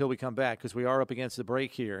answer until we come back because we are up against the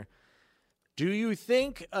break here. Do you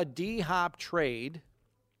think a D-Hop trade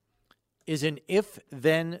is an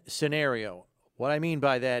if-then scenario? What I mean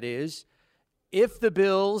by that is, if the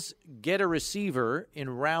Bills get a receiver in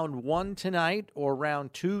round 1 tonight or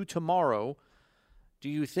round 2 tomorrow, do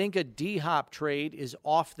you think a D-Hop trade is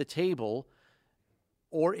off the table?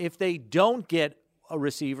 Or if they don't get a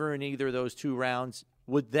receiver in either of those 2 rounds,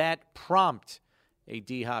 would that prompt a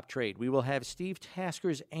D-Hop trade? We will have Steve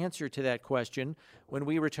Tasker's answer to that question when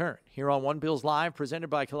we return. Here on One Bills Live, presented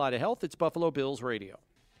by Kaleida Health, it's Buffalo Bills Radio.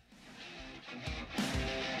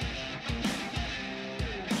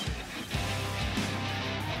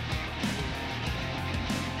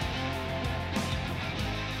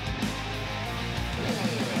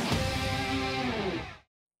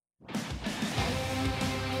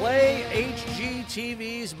 Play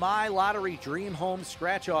HGTV's My Lottery Dream Home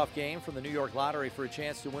Scratch-Off game from the New York Lottery for a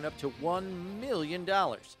chance to win up to $1 million.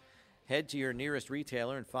 Head to your nearest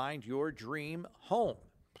retailer and find your dream home.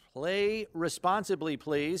 Play responsibly,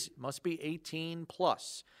 please. Must be 18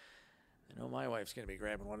 plus. I know my wife's going to be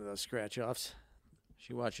grabbing one of those scratch-offs.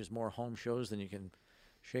 She watches more home shows than you can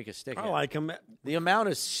shake a stick at. I like them. The amount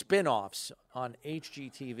of spin-offs on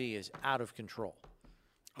HGTV is out of control.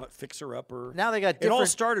 Fixer Upper. Now they got different. It all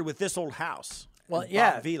started with This Old House. Well,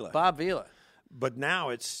 yeah, Bob Vila. Bob Vila. But now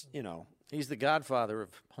it's, he's the godfather of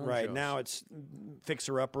home right shows. Now it's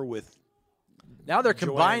Fixer Upper with. Now they're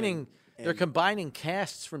combining. They're combining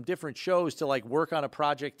casts from different shows to work on a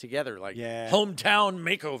project together, Hometown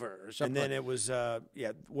Makeover or something. And then it was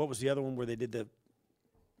what was the other one where they did the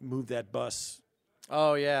move that bus?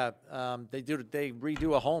 Oh yeah, they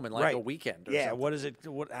redo a home in a weekend. Or something. What is it?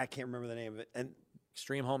 What I can't remember the name of it. And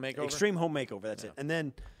Extreme Home Makeover? Extreme Home Makeover, that's it. And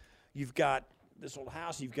then you've got This Old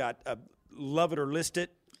House. You've got Love It or List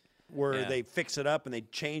It, where they fix it up and they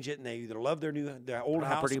change it, and they either love their old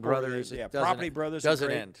house. Property Brothers. Property Brothers. Doesn't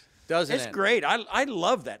end. It's great. I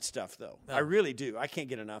love that stuff, though. No. I really do. I can't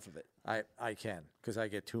get enough of it. I can, because I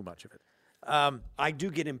get too much of it. I do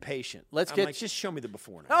get impatient. Just show me the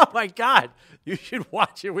before now. Oh, my God. You should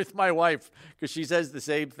watch it with my wife, because she says the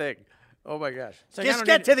same thing. Oh, my gosh. Just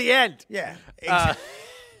get to the end. Yeah.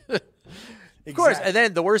 Of course. And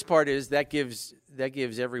then the worst part is that gives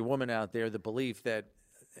every woman out there the belief that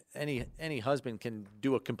any husband can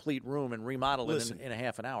do a complete room and remodel it in a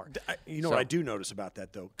half an hour. What I do notice about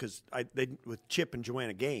that, though, because they with Chip and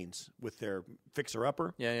Joanna Gaines with their Fixer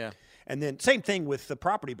Upper. Yeah. And then same thing with the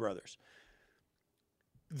Property Brothers.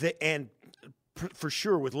 For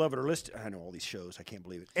sure with Love It or List It. I know all these shows. I can't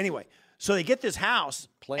believe it. Anyway, so they get this house.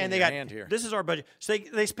 Playing and they your got, hand here. This is our budget. So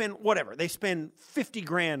they spend whatever. They spend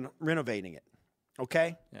 $50,000 renovating it.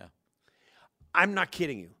 Okay? Yeah. I'm not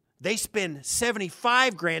kidding you. They spend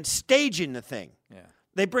 $75,000 staging the thing. Yeah.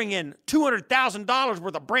 They bring in $200,000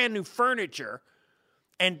 worth of brand new furniture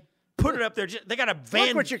and put it up there. They got a Van.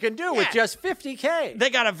 Look what you can do with just $50K. They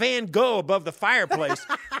got a Van Gogh above the fireplace.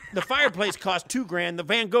 The fireplace costs $2,000. The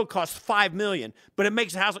Van Gogh costs $5 million. But it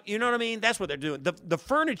makes the house. You know what I mean? That's what they're doing. The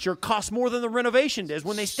furniture costs more than the renovation does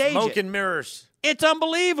when they stage Smoke it. and mirrors. It's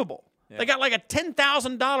unbelievable. Yeah. They got like a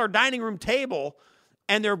 $10,000 dining room table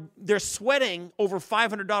and they're sweating over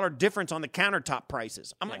 $500 difference on the countertop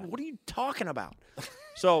prices. I'm like, what are you talking about?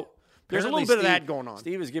 So there's a little bit of that going on.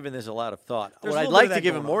 Steve has given this a lot of thought. There's What a I'd little bit like of to that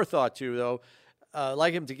give him going more on. thought to, though,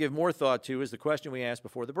 is the question we asked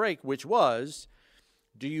before the break, which was,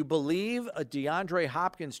 do you believe a DeAndre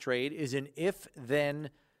Hopkins trade is an if-then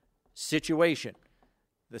situation?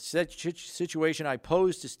 The situation I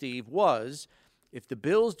posed to Steve was, if the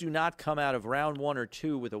Bills do not come out of round 1 or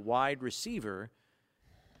 2 with a wide receiver,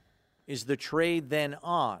 is the trade then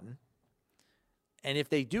on? And if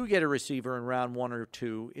they do get a receiver in round 1 or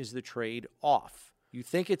 2, is the trade off? You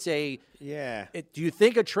think it's do you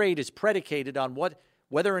think a trade is predicated on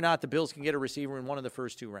whether or not the Bills can get a receiver in one of the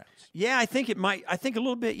first 2 rounds? Yeah, I think it might. I think a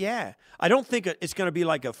little bit, yeah. I don't think it's going to be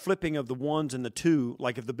like a flipping of the 1s and the 2.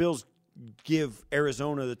 Like if the Bills give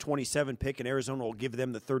Arizona the 27 pick and Arizona will give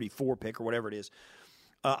them the 34 pick or whatever it is.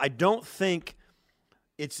 I don't think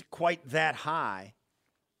it's quite that high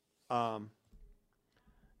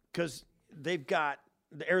because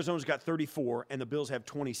Arizona's got 34 and the Bills have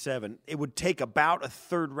 27. It would take about a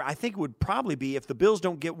third round. I think it would probably be if the Bills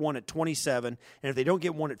don't get one at 27 and if they don't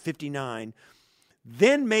get one at 59,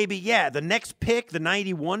 then maybe, the next pick, the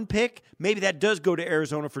 91 pick, maybe that does go to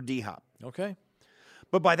Arizona for D-Hop. Okay.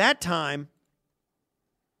 But by that time,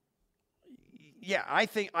 I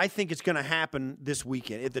think it's going to happen this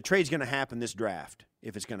weekend. If the trade's going to happen this draft,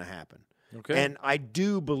 if it's going to happen. Okay. And I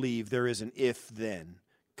do believe there is an if-then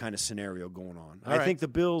kind of scenario going on. All I right. think the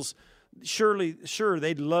Bills, sure,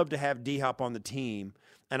 they'd love to have D-Hop on the team,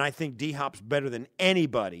 and I think D-Hop's better than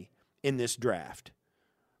anybody in this draft.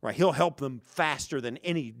 Right? He'll help them faster than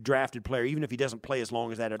any drafted player, even if he doesn't play as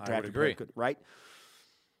long as that drafted player could, right?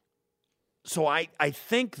 So I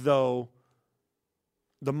think, though,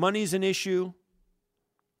 the money's an issue,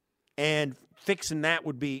 and fixing that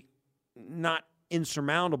would be not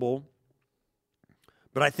insurmountable.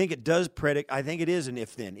 But I think it does I think it is an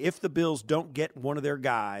if-then. If the Bills don't get one of their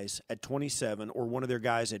guys at 27 or one of their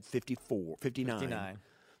guys at 59,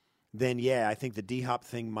 then, I think the D-Hop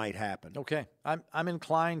thing might happen. Okay. I'm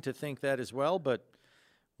inclined to think that as well, but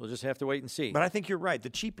we'll just have to wait and see. But I think you're right. The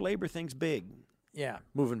cheap labor thing's big. Yeah,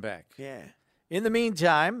 moving back. Yeah. In the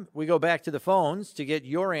meantime, we go back to the phones to get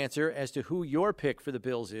your answer as to who your pick for the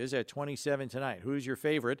Bills is at 27 tonight. Who's your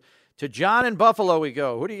favorite? To John in Buffalo we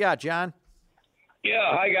go. Who do you got, John? Yeah,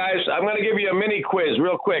 hi, guys. I'm going to give you a mini quiz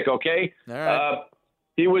real quick, okay? All right.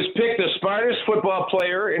 He was picked the smartest football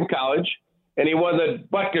player in college, and he won the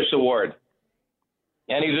Butkus Award.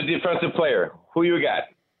 And he's a defensive player. Who you got?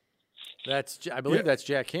 I believe that's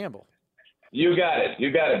Jack Campbell. You got it.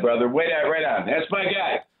 You got it, brother. Right on. That's my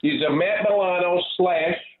guy. He's a Matt Milano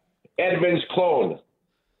 / Edmonds clone.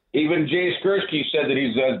 Even Jay Skursky said that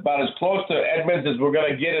he's about as close to Edmonds as we're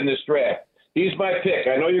going to get in this draft. He's my pick.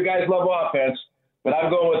 I know you guys love offense, but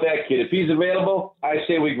I'm going with that kid. If he's available, I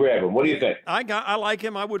say we grab him. What do you think? I like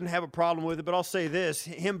him. I wouldn't have a problem with it, but I'll say this.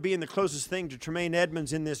 Him being the closest thing to Tremaine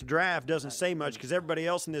Edmonds in this draft doesn't say much because everybody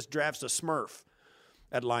else in this draft's a smurf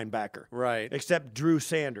at linebacker. Right. Except Drew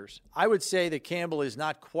Sanders. I would say that Campbell is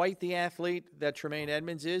not quite the athlete that Tremaine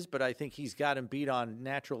Edmonds is, but I think he's got him beat on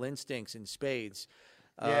natural instincts in spades.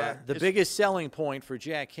 The biggest selling point for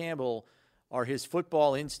Jack Campbell are his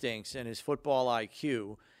football instincts and his football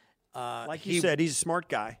IQ. Like you said, he's a smart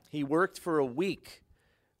guy. He worked for a week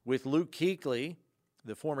with Luke Kuechly,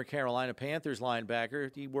 the former Carolina Panthers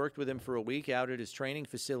linebacker. He worked with him for a week out at his training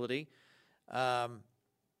facility.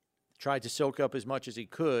 Tried to soak up as much as he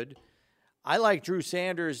could. I like Drew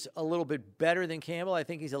Sanders a little bit better than Campbell. I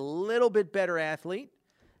think he's a little bit better athlete,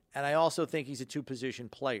 and I also think he's a two-position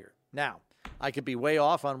player. Now, I could be way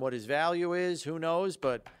off on what his value is. Who knows?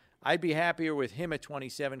 But I'd be happier with him at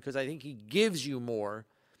 27 because I think he gives you more.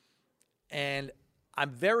 And I'm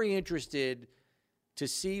very interested to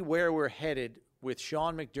see where we're headed with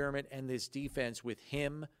Sean McDermott and this defense with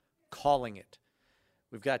him calling it.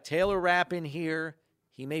 We've got Taylor Rapp in here.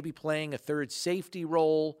 He may be playing a third safety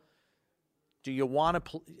role. Do you want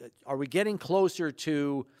to are we getting closer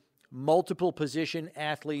to multiple position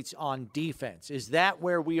athletes on defense? Is that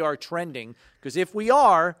where we are trending? Because if we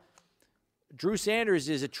are, Drew Sanders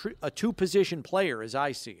is a two-position player as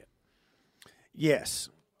I see it. Yes,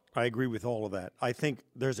 I agree with all of that. I think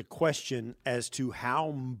there's a question as to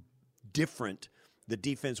how different the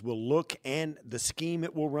defense will look and the scheme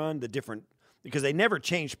it will run, because they never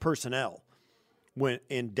changed personnel when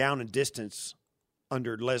in down and distance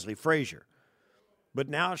under Leslie Frazier. But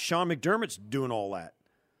now Sean McDermott's doing all that.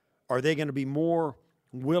 Are they going to be more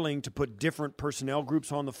willing to put different personnel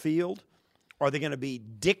groups on the field? Are they going to be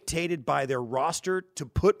dictated by their roster to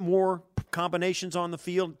put more combinations on the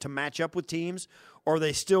field to match up with teams, or are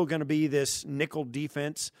they still going to be this nickel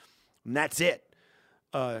defense, and that's it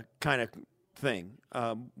kind of thing?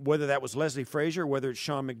 Whether that was Leslie Frazier, whether it's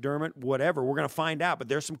Sean McDermott, whatever, we're going to find out. But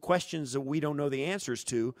there's some questions that we don't know the answers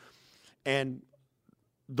to, and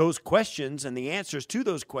those questions and the answers to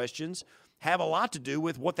those questions have a lot to do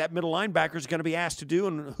with what that middle linebacker is going to be asked to do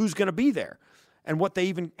and who's going to be there and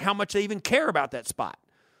how much they even care about that spot.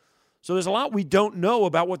 So there's a lot we don't know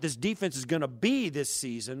about what this defense is going to be this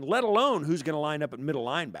season, let alone who's going to line up at middle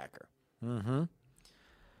linebacker. Mm-hmm.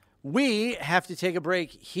 We have to take a break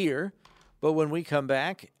here, but when we come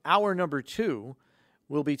back, hour number 2,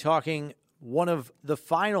 we'll be talking one of the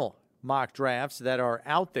final mock drafts that are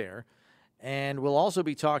out there, and we'll also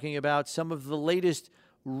be talking about some of the latest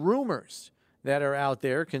rumors that are out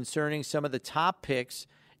there concerning some of the top picks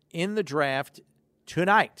in the draft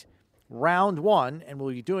tonight, round 1, and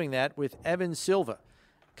we'll be doing that with Evan Silva.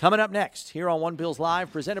 Coming up next here on One Bills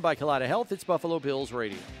Live, presented by Kaleida Health, it's Buffalo Bills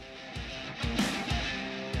Radio.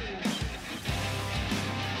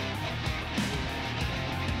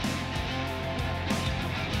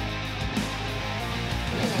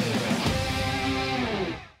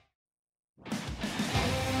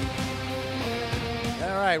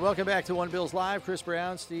 All right, welcome back to One Bills Live. Chris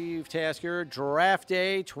Brown, Steve Tasker, Draft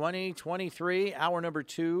Day 2023, hour number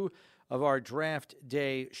 2 of our Draft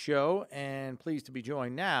Day show. And pleased to be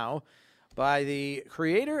joined now by the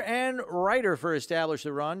creator and writer for Establish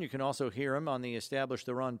the Run. You can also hear him on the Establish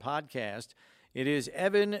the Run podcast. It is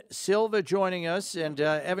Evan Silva joining us. And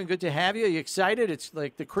Evan, good to have you. Are you excited? It's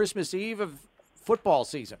like the Christmas Eve of football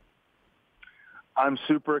season. I'm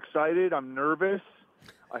super excited. I'm nervous.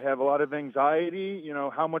 I have a lot of anxiety. You know,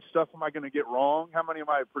 how much stuff am I going to get wrong? How many of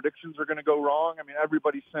my predictions are going to go wrong? I mean,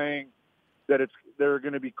 everybody's saying that there are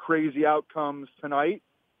going to be crazy outcomes tonight,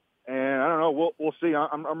 and I don't know. We'll see.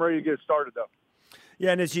 I'm ready to get started though.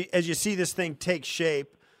 Yeah, and as you see this thing take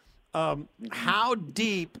shape, how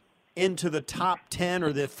deep into the top 10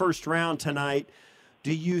 or the first round tonight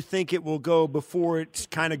do you think it will go before it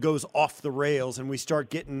kind of goes off the rails and we start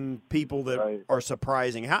getting people that are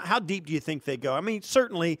surprising? How deep do you think they go? I mean,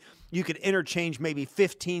 certainly you could interchange maybe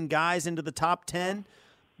 15 guys into the top 10,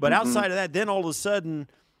 but outside of that, then all of a sudden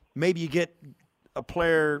maybe you get a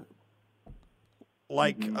player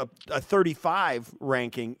like a 35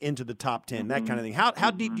 ranking into the top 10, that kind of thing. How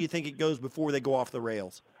deep do you think it goes before they go off the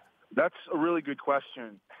rails? That's a really good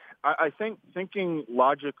question. I think thinking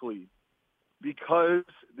logically, because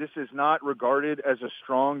this is not regarded as a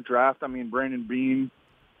strong draft. I mean, Brandon Bean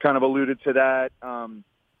kind of alluded to that.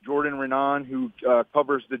 Jordan Renan, who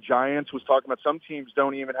covers the Giants, was talking about some teams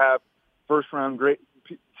don't even have first-round grade.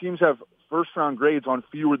 Teams have first-round grades on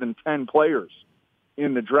fewer than 10 players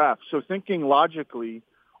in the draft. So thinking logically,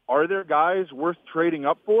 are there guys worth trading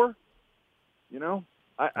up for? You know,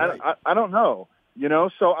 I don't know. You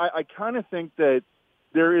know, so I kind of think that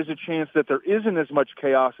there is a chance that there isn't as much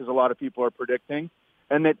chaos as a lot of people are predicting,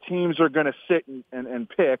 and that teams are going to sit and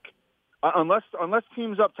pick, unless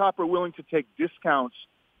teams up top are willing to take discounts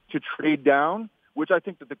to trade down, which I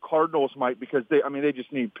think that the Cardinals might, because they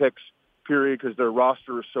just need picks, period, because their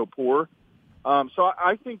roster is so poor. So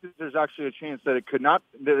I think that there's actually a chance that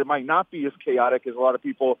it might not be as chaotic as a lot of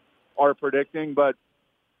people are predicting, but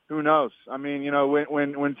who knows? I mean, you know,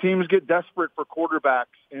 when teams get desperate for quarterbacks,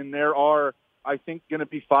 and there are, I think, going to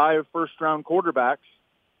be 5 first-round quarterbacks,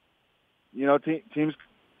 you know, teams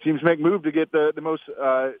make move to get the most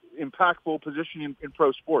impactful position in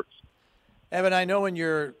pro sports. Evan, I know in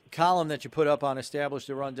your column that you put up on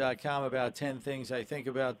EstablishTheRun.com about 10 things I think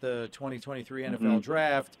about the 2023 NFL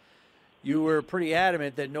Draft, you were pretty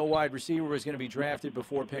adamant that no wide receiver was going to be drafted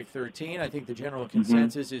before pick 13. I think the general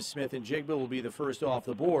consensus is Smith and Jigba will be the first off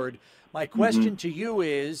the board. My question to you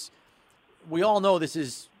is, we all know this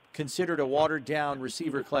is considered a watered-down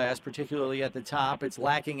receiver class, particularly at the top. It's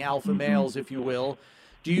lacking alpha males, if you will.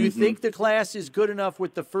 Do you think the class is good enough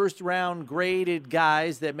with the first-round graded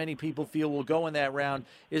guys that many people feel will go in that round?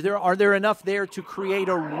 Are there enough there to create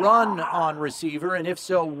a run on receiver? And if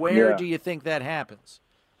so, where do you think that happens?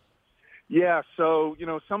 Yeah, so, you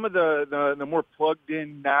know, some of the more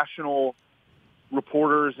plugged-in national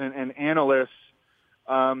reporters and analysts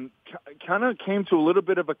kind of came to a little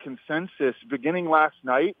bit of a consensus beginning last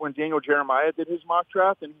night when Daniel Jeremiah did his mock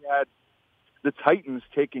draft, and he had the Titans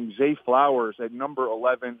taking Zay Flowers at number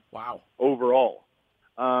 11 overall.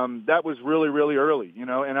 That was really, really early, you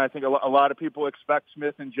know, and I think a lot of people expect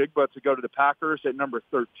Smith and Jigba to go to the Packers at number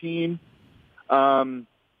 13.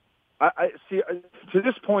 I see. To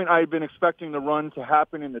this point, I've been expecting the run to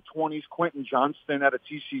happen in the 20s. Quentin Johnston out of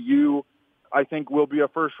TCU, I think, will be a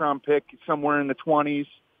first-round pick somewhere in the 20s.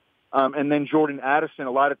 And then Jordan Addison,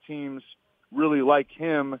 a lot of teams really like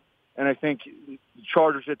him, and I think the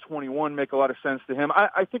Chargers at 21 make a lot of sense to him.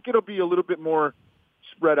 I think it'll be a little bit more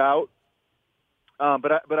spread out,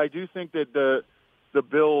 but I do think that the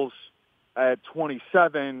Bills at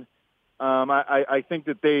 27, I think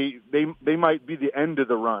that they might be the end of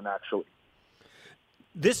the run, actually.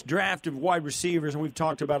 This draft of wide receivers, and we've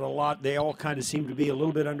talked about it a lot, they all kind of seem to be a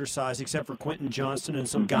little bit undersized, except for Quentin Johnston and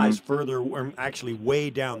some guys further, actually way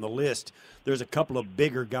down the list. There's a couple of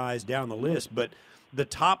bigger guys down the list, but the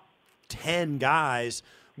top 10 guys,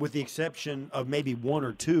 with the exception of maybe one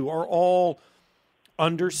or two, are all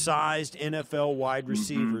undersized NFL wide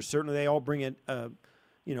receivers. Certainly, they all bring it.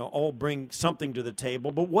 All bring something to the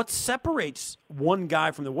table. But what separates one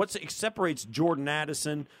guy from what separates Jordan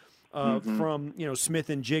Addison from Smith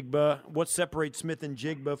and Jigba? What separates Smith and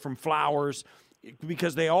Jigba from Flowers?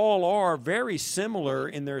 Because they all are very similar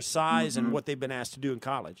in their size and what they've been asked to do in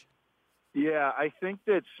college. Yeah, I think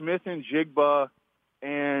that Smith and Jigba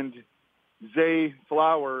and Zay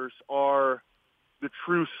Flowers are the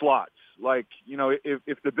true slots. Like,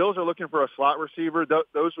 if the Bills are looking for a slot receiver,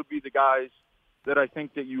 those would be the guys that I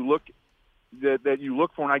think that you look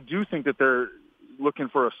for. And I do think that they're looking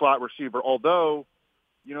for a slot receiver, although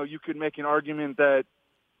you could make an argument that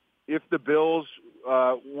if the Bills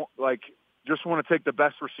just want to take the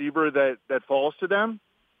best receiver that falls to them,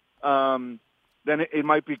 then it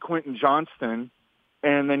might be Quentin Johnston,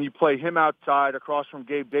 and then you play him outside across from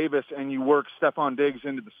Gabe Davis, and you work Stephon Diggs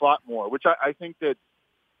into the slot more, which I think that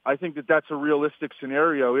that's a realistic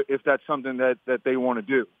scenario if that's something that they want to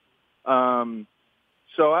do.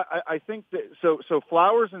 So I think that so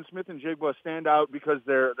Flowers and Smith and Jigba stand out because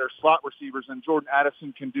they're slot receivers, and Jordan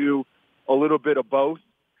Addison can do a little bit of both.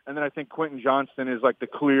 And then I think Quentin Johnston is like the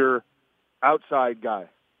clear outside guy.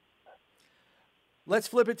 Let's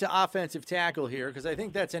flip it to offensive tackle here, because I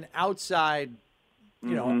think that's an outside,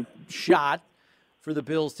 shot for the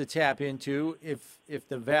Bills to tap into if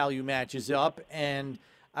the value matches up. And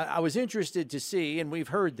I was interested to see, and we've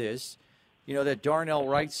heard this, that Darnell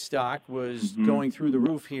Wright's stock was going through the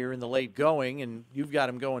roof here in the late going, and you've got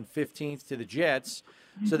him going 15th to the Jets.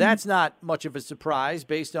 So that's not much of a surprise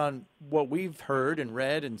based on what we've heard and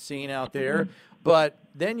read and seen out there. But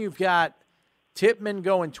then you've got Tippmann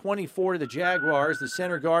going 24 to the Jaguars, the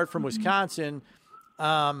center guard from Wisconsin.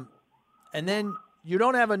 And then you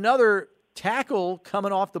don't have another tackle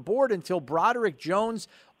coming off the board until Broderick Jones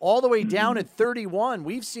all the way down at 31.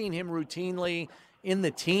 We've seen him routinely in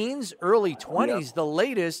the teens, early 20s, the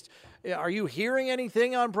latest. Are you hearing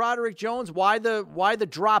anything on Broderick Jones? Why the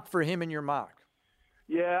drop for him in your mock?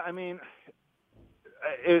 Yeah, I mean,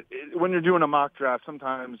 when you're doing a mock draft,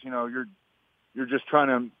 sometimes you're just trying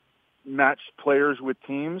to match players with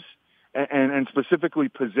teams and specifically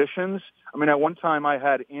positions. I mean, at one time I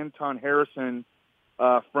had Anton Harrison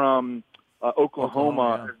from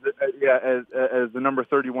Oklahoma, as the number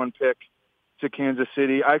 31 pick to Kansas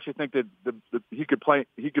City. I actually think that he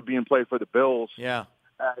could be in play for the Bills. Yeah.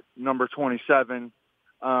 At number 27.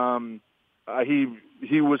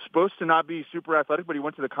 He was supposed to not be super athletic, but he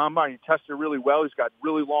went to the combine. He tested really well. He's got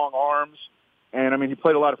really long arms, and I mean, he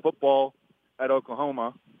played a lot of football at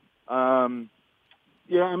Oklahoma. I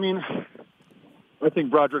mean, I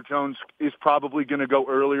think Broderick Jones is probably going to go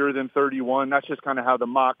earlier than 31. That's just kind of how the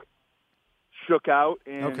mock shook out,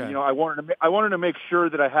 and I wanted to make sure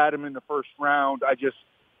that I had him in the first round. I just,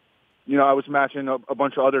 I was matching a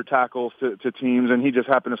bunch of other tackles to teams, and he just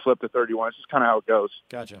happened to slip to 31. It's just kind of how it goes.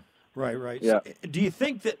 Gotcha. Right. Yeah. So, do you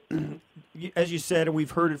think that, as you said, and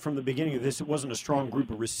we've heard it from the beginning of this, it wasn't a strong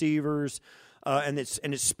group of receivers, and it's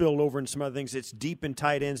spilled over in some other things. It's deep in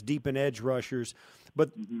tight ends, deep in edge rushers,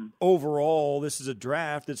 but overall, this is a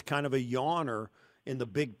draft that's kind of a yawner in the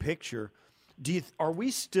big picture. Are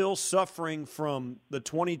we still suffering from the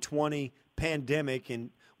 2020 pandemic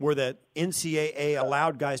and where the NCAA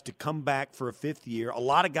allowed guys to come back for a fifth year? A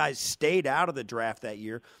lot of guys stayed out of the draft that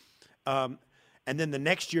year. And then the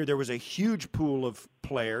next year there was a huge pool of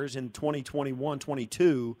players in 2021,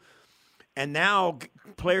 22. And now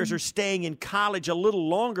players are staying in college a little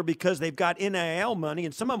longer because they've got NIL money,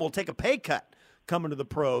 and some of them will take a pay cut coming to the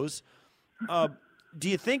pros. Do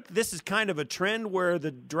you think this is kind of a trend where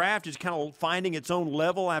the draft is kind of finding its own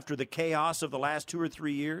level after the chaos of the last 2 or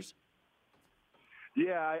 3 years?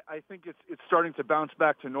 Yeah, I think it's starting to bounce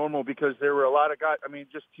back to normal because there were a lot of guys. I mean,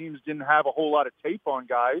 just teams didn't have a whole lot of tape on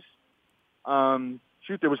guys.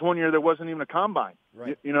 There was one year there wasn't even a combine.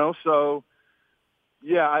 Right. So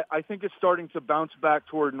yeah, I think it's starting to bounce back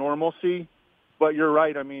toward normalcy. But you're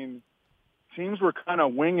right. I mean, teams were kind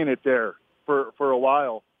of winging it there for a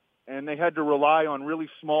while, and they had to rely on really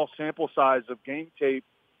small sample size of game tape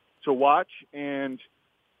to watch, and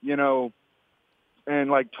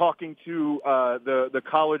and like talking to the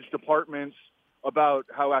college departments about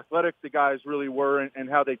how athletic the guys really were and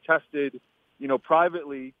how they tested,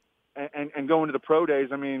 privately and going to the pro days.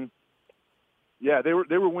 I mean, yeah, they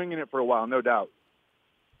were winging it for a while, no doubt.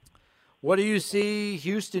 What do you see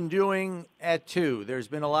Houston doing at 2? There's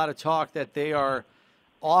been a lot of talk that they are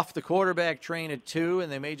off the quarterback train at 2,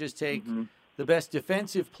 and they may just take the best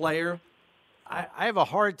defensive player. I have a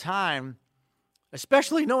hard time,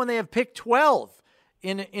 especially knowing they have pick 12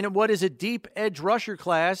 in what is a deep edge rusher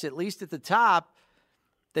class, at least at the top,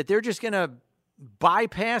 that they're just going to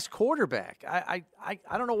bypass quarterback. I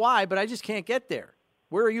don't know why, but I just can't get there.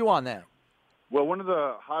 Where are you on that? Well, one of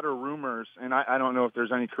the hotter rumors, and I don't know if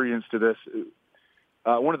there's any credence to this,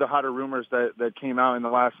 one of the hotter rumors that came out in the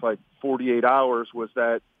last 48 hours was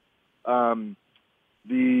that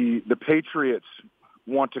the Patriots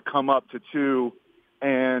want to come up to 2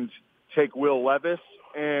 and take Will Levis,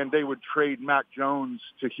 and they would trade Mac Jones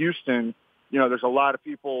to Houston. There's a lot of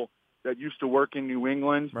people that used to work in New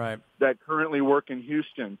England that currently work in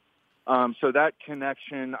Houston. So that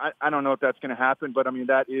connection, I don't know if that's going to happen, but I mean,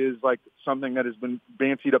 that is something that has been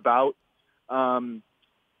bantied about.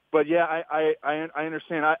 But yeah, I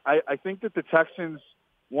understand. I think that the Texans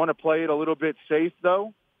want to play it a little bit safe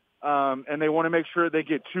though. And they want to make sure they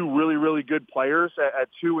get 2 really, really good players at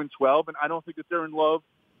 2 and 12. And I don't think that they're in love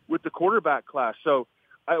with the quarterback class. So,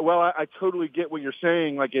 I totally get what you're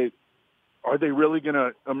saying. Are they really going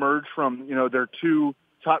to emerge from, their 2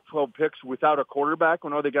 top 12 picks without a quarterback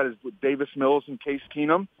when all they got is Davis Mills and Case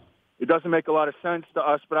Keenum? It doesn't make a lot of sense to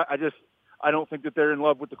us, but I don't think that they're in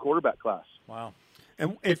love with the quarterback class. Wow.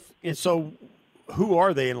 And so who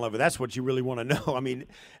are they in love with? That's what you really want to know. I mean,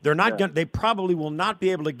 they're not going. They probably will not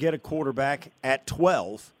be able to get a quarterback at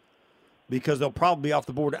 12 because they'll probably be off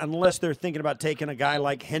the board unless they're thinking about taking a guy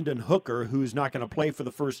like Hendon Hooker, who's not going to play for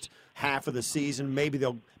the first half of the season.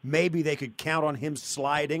 Maybe they could count on him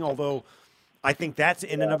sliding, although I think that's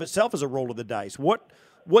in and of itself is a roll of the dice. What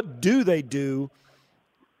do they do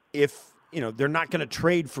if they're not going to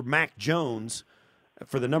trade for Mac Jones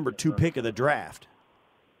for the number 2 pick of the draft?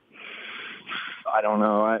 I don't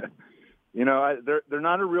know. They're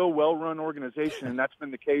not a real well-run organization, and that's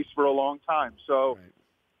been the case for a long time. So,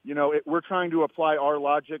 we're trying to apply our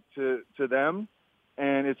logic to them,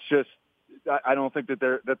 and it's just I don't think that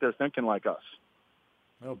they're thinking like us.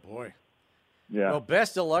 Oh boy. Yeah. Well,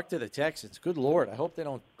 best of luck to the Texans. Good Lord. I hope they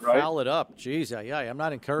don't foul it up. Jeez, I'm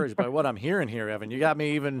not encouraged by what I'm hearing here, Evan. You got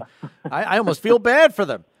me even – I almost feel bad for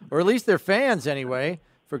them, or at least their fans anyway,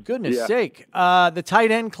 for goodness sake. The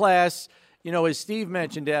tight end class, as Steve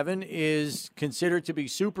mentioned, Evan, is considered to be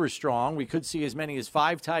super strong. We could see as many as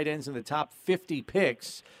 5 tight ends in the top 50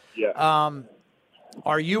 picks. Yeah.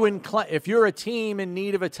 Are you if you're a team in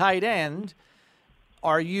need of a tight end,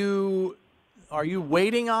 are you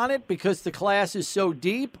waiting on it because the class is so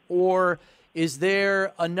deep, or is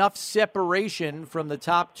there enough separation from the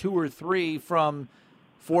top 2 or 3 from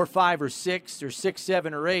 4, 5, or 6, or 6,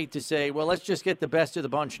 7, or 8 to say, well, let's just get the best of the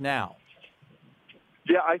bunch now?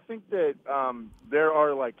 Yeah, I think that there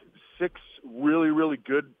are 6 really, really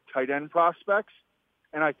good tight end prospects,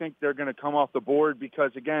 and I think they're going to come off the board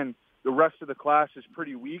because, again, the rest of the class is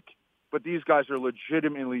pretty weak, but these guys are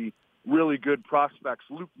legitimately really good prospects.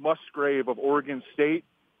 Luke Musgrave of Oregon State,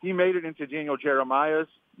 he made it into Daniel Jeremiah's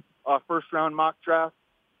first-round mock draft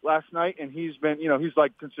last night, and he's been, he's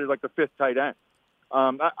considered the 5th tight end.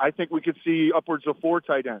 I think we could see upwards of 4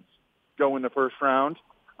 tight ends go in the first round,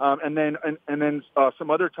 and then some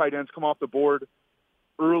other tight ends come off the board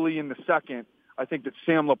early in the second. I think that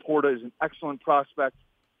Sam Laporta is an excellent prospect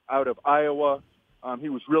out of Iowa. He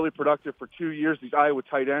was really productive for 2 years. These Iowa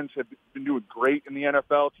tight ends have been doing great in the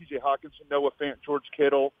NFL. T.J. Hawkinson, Noah Fant, George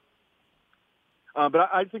Kittle. But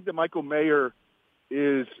I think that Michael Mayer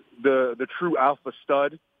is the true alpha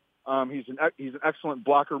stud. He's an excellent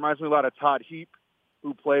blocker. Reminds me a lot of Todd Heap,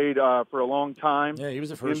 who played for a long time. Yeah, he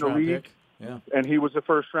was a first-round pick. Yeah, and he was a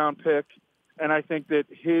first-round pick. And I think that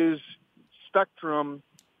his spectrum,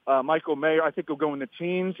 Michael Mayer, I think he'll go in the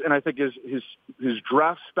teens, and I think his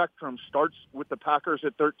draft spectrum starts with the Packers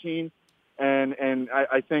at 13, and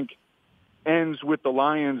I think ends with the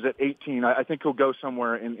Lions at 18. I think he'll go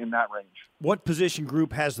somewhere in that range. What position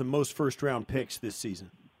group has the most first-round picks this season?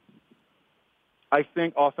 I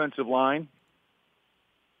think offensive line.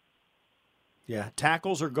 Yeah,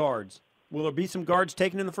 tackles or guards? Will there be some guards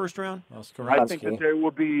taken in the first round? I think that there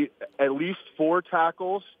will be at least 4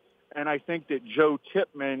 tackles, and I think that Joe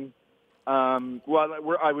Tippmann, I'm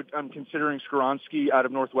considering Skoronski out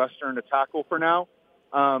of Northwestern to tackle for now,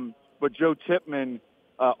 but Joe Tippmann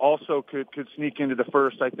also could sneak into the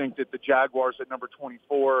first. I think that the Jaguars at number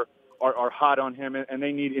 24 are hot on him, and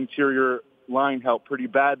they need interior line help pretty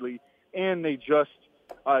badly. And they just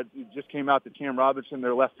came out that Cam Robinson,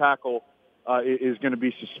 their left tackle, is going to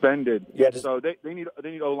be suspended. So they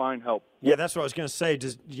need O-line help. Yeah, that's what I was going to say.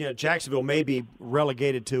 Jacksonville may be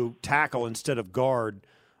relegated to tackle instead of guard.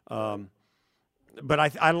 But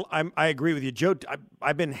I agree with you, Joe.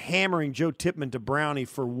 I've been hammering Joe Tippmann to Brownie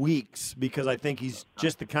for weeks because I think he's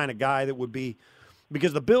just the kind of guy that would be.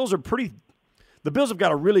 Because the Bills have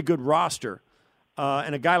got a really good roster,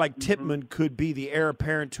 and a guy like Tippmann could be the heir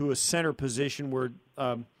apparent to a center position where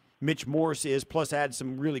Mitch Morse is. Plus, add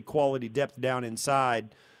some really quality depth down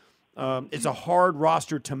inside. It's a hard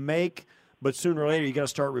roster to make, but sooner or later you got to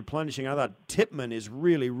start replenishing. I thought Tippmann is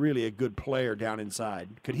really, really a good player down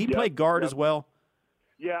inside. Could he play guard as well?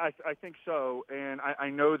 Yeah, I think so, and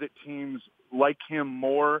I know that teams like him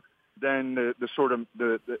more than the sort of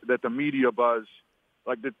that the media buzz,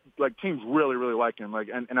 like teams really like him,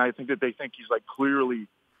 and I think that they think he's clearly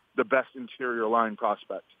the best interior line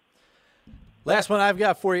prospect. Last one I've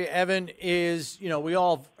got for you, Evan, is we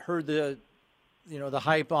all heard the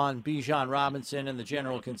hype on Bijan Robinson, and the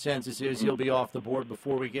general consensus is he'll be off the board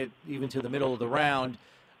before we get even to the middle of the round.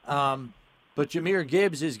 But Jahmyr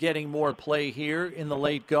Gibbs is getting more play here in the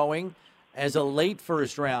late going as a late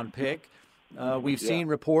first-round pick. We've seen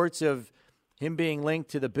reports of him being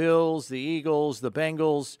linked to the Bills, the Eagles, the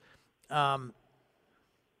Bengals.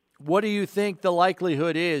 What do you think the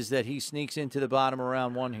likelihood is that he sneaks into the bottom of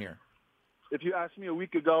round one here? If you asked me a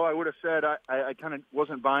week ago, I would have said I kind of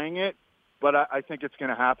wasn't buying it, but I think it's going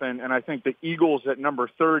to happen. And I think the Eagles at number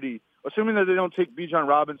 30, assuming that they don't take Bijan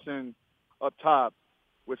Robinson up top,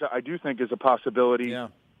 which I do think is a possibility. Yeah.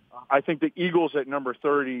 I think the Eagles at number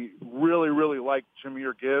 30 really like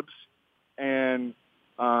Jahmyr Gibbs, and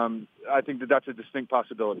I think that that's a distinct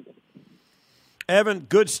possibility. Evan,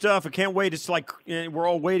 good stuff. I can't wait. It's like we're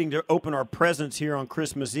all waiting to open our presents here on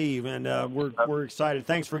Christmas Eve, and we're excited.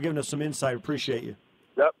 Thanks for giving us some insight. Appreciate you.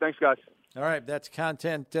 Yep, thanks, guys. All right, that's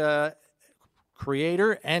content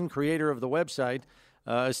creator and creator of the website,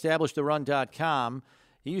 EstablishTheRun.com.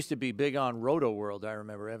 He used to be big on Roto World, I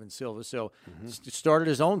remember, Evan Silva. So started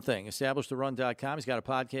his own thing, EstablishTheRun.com. He's got a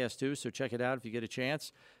podcast, too, so check it out if you get a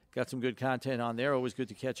chance. Got some good content on there. Always good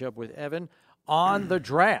to catch up with Evan. On the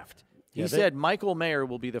draft, he said Michael Mayer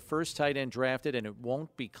will be the first tight end drafted, and it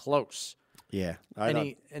won't be close. Yeah,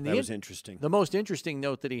 that was interesting. The most interesting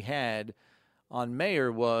note that he had on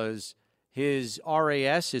Mayer was his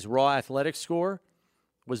RAS, his raw athletic score,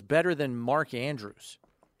 was better than Mark Andrews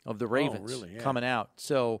of the Ravens coming out.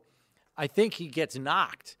 So I think he gets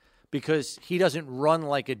knocked because he doesn't run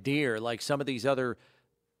like a deer like some of these other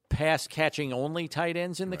pass-catching only tight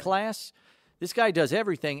ends in the class. This guy does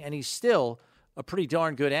everything, and he's still a pretty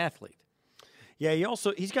darn good athlete. Yeah,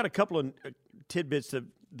 he's got a couple of tidbits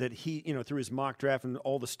that he, through his mock draft and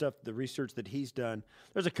all the stuff, the research that he's done.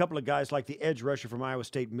 There's a couple of guys like the edge rusher from Iowa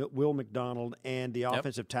State, Will McDonald, and the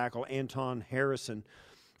offensive tackle, Anton Harrison,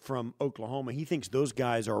 from Oklahoma. He thinks those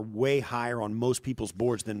guys are way higher on most people's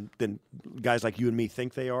boards than guys like you and me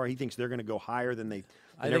think they are. He thinks they're going to go higher than they.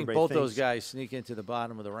 I think both those guys sneak into the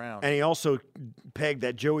bottom of the round. And he also pegged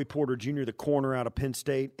that Joey Porter Jr., the corner out of Penn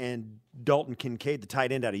State, and Dalton Kincaid, the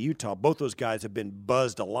tight end out of Utah. Both those guys have been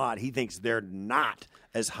buzzed a lot. He thinks they're not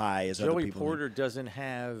as high as other people. Joey Porter doesn't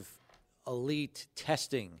have elite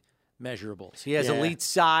testing measurables. He has elite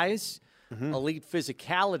size, elite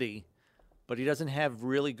physicality, but he doesn't have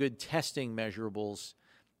really good testing measurables.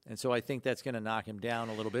 And so I think that's going to knock him down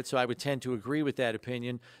a little bit. So I would tend to agree with that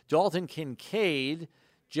opinion. Dalton Kincaid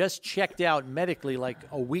just checked out medically like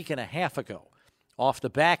a week and a half ago off the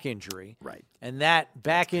back injury. Right. And that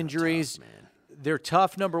back injuries, they're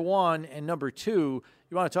tough, number one. And number two,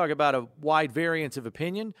 you want to talk about a wide variance of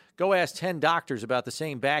opinion? Go ask 10 doctors about the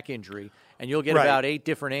same back injury, and you'll get about 8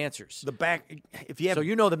 different answers. The back, if you have,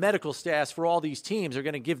 so the medical staffs for all these teams are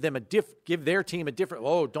going to give them give their team a different.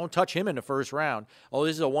 Oh, don't touch him in the first round. Oh,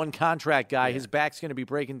 this is a one contract guy. His back's going to be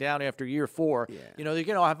breaking down after year 4. Yeah. They're going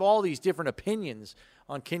to have all these different opinions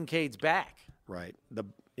on Kincaid's back. Right.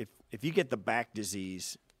 If you get the back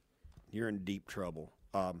disease, you're in deep trouble.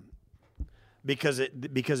 Because it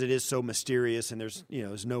is so mysterious, and there's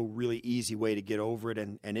no really easy way to get over it,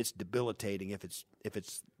 and it's debilitating if it's.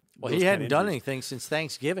 Well, he hadn't done anything since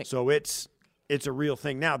Thanksgiving, so it's a real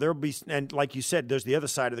thing. Now there'll be, and like you said, there's the other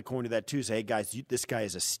side of the coin to that too. Say, hey guys, this guy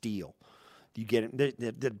is a steal. You get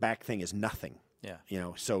it. The back thing is nothing.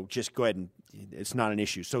 Yeah. So just go ahead and it's not an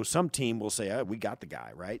issue. So some team will say, oh, we got the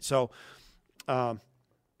guy, right? So,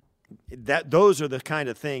 those are the kind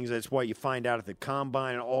of things. That's why you find out at the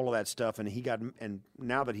combine and all of that stuff. And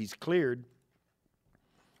now that he's cleared,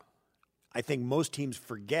 I think most teams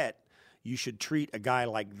forget you should treat a guy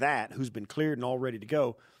like that who's been cleared and all ready to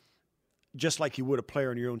go, just like you would a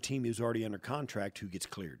player on your own team who's already under contract who gets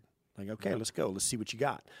cleared. Like, okay, let's go. Let's see what you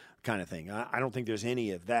got, kind of thing. I don't think there's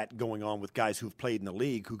any of that going on with guys who've played in the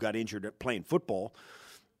league who got injured at playing football.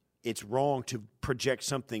 It's wrong to project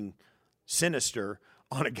something sinister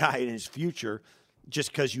on a guy in his future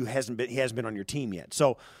just because he hasn't been on your team yet.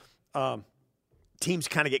 So teams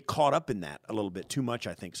kind of get caught up in that a little bit too much,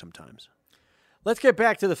 I think, sometimes. Let's get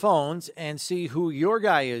back to the phones and see who your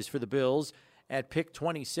guy is for the Bills at pick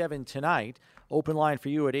 27 tonight. Open line for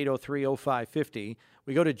you at 803-0550.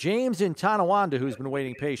 We go to James in Tonawanda, who's been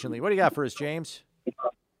waiting patiently. What do you got for us, James?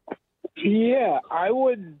 Yeah, I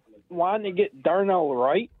would want to get Darnell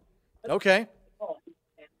Wright. Okay.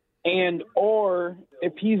 And or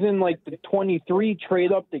if he's in like the 23,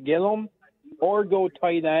 trade up to get him, or go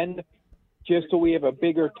tight end just so we have a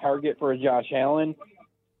bigger target for Josh Allen.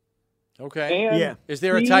 Okay. And is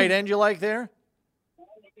there a tight end you like there?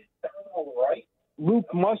 Luke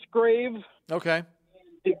Musgrave. Okay.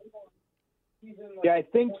 Yeah, I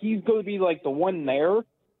think he's going to be like the one there.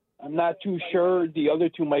 I'm not too sure. The other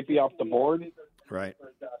two might be off the board. Right.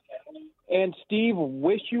 And Steve,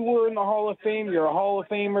 wish you were in the Hall of Fame. You're a Hall of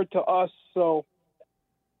Famer to us, so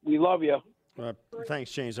we love you.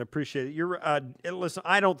 Thanks, James. I appreciate it. You're listen,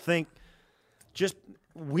 I don't think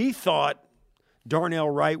we thought Darnell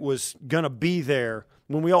Wright was going to be there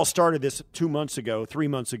when we all started this 3 months ago.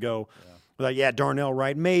 Like, yeah, Darnell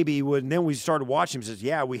Wright maybe would. And then we started watching him and says,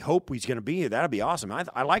 yeah, we hope he's going to be here. That'd be awesome.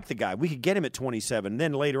 I like the guy. We could get him at 27. And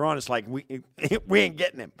then later on, it's like, we ain't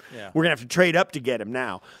getting him. Yeah. We're going to have to trade up to get him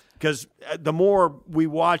now. Because the more we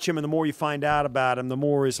watch him and the more you find out about him, the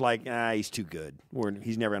more it's like, he's too good.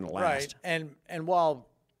 He's never going to last. Right. And while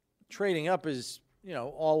trading up is,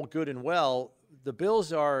 all good and well, the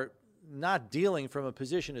Bills are not dealing from a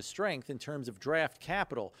position of strength in terms of draft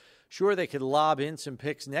capital. Sure, they could lob in some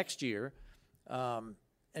picks next year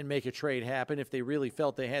and make a trade happen if they really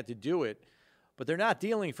felt they had to do it. But they're not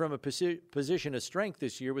dealing from a position of strength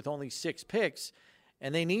this year with only 6 picks,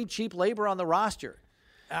 and they need cheap labor on the roster.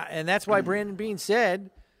 And that's why Brandon Beane said,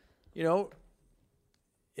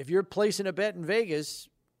 if you're placing a bet in Vegas,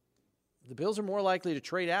 the Bills are more likely to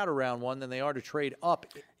trade out around 1 than they are to trade up,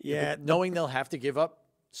 knowing they'll have to give up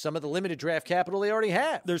some of the limited draft capital they already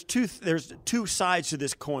have. There's two sides to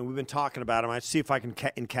this coin. We've been talking about them. I see if I can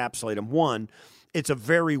encapsulate them. One, it's a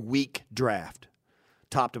very weak draft,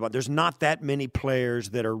 top to bottom. There's not that many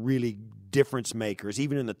players that are really difference makers,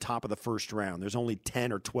 even in the top of the first round. There's only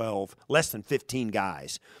 10 or 12, less than 15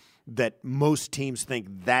 guys that most teams think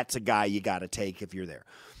that's a guy you got to take if you're there.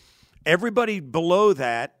 Everybody below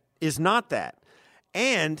that is not that.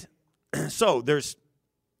 And so there's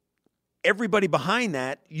everybody behind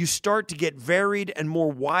that, you start to get varied and more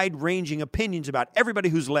wide-ranging opinions about everybody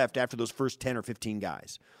who's left after those first 10 or 15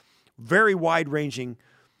 guys. Very wide-ranging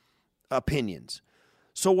opinions.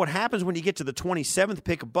 So what happens when you get to the 27th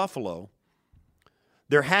pick of Buffalo,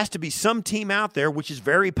 there has to be some team out there, which is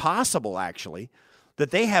very possible actually,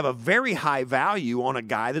 that they have a very high value on a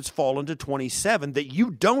guy that's fallen to 27 that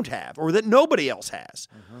you don't have or that nobody else has.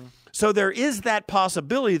 Mm-hmm. So there is that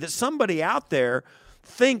possibility that somebody out there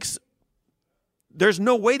thinks there's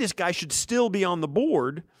no way this guy should still be on the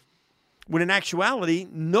board when in actuality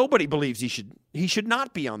nobody believes he should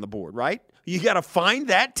not be on the board, right? You got to find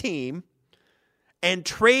that team and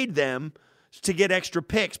trade them to get extra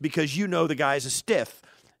picks because the guy's a stiff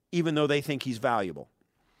even though they think he's valuable.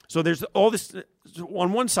 So there's all this.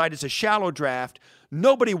 On one side, it's a shallow draft.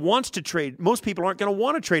 Nobody wants to trade. Most people aren't going to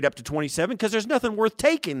want to trade up to 27 because there's nothing worth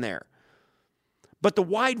taking there. But the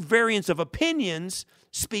wide variance of opinions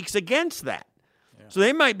speaks against that. Yeah. So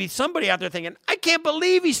there might be somebody out there thinking, I can't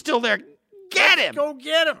believe he's still there. Get him. Go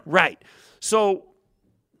get him. Right. So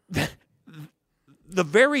both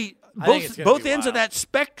ends of that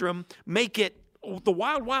spectrum make it the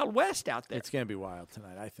wild, wild west out there. It's going to be wild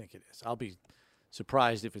tonight. I think it is. I'll be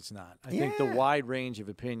surprised if it's not. I think the wide range of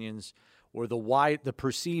opinions or the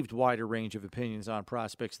perceived wider range of opinions on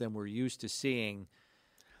prospects than we're used to seeing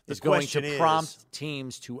is going to prompt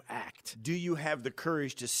teams to act. Do you have the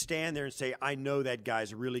courage to stand there and say, I know that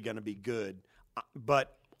guy's really going to be good,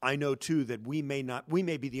 but I know, too, that we may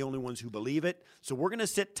be the only ones who believe it, so we're going to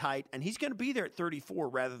sit tight, and he's going to be there at 34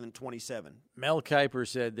 rather than 27. Mel Kiper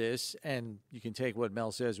said this, and you can take what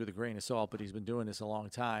Mel says with a grain of salt, but he's been doing this a long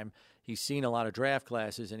time. He's seen a lot of draft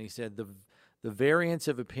classes, and he said the variance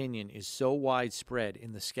of opinion is so widespread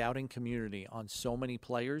in the scouting community on so many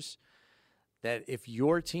players that if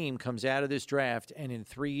your team comes out of this draft and in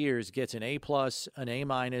 3 years gets an A+, an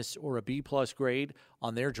A-, or a B+ grade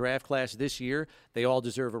on their draft class this year, they all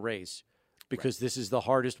deserve a raise because this is the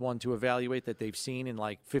hardest one to evaluate that they've seen in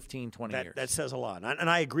like 15, 20 years. That says a lot. And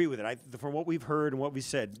I agree with it. From what we've heard and what we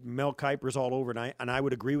said, Mel Kiper's all over, and I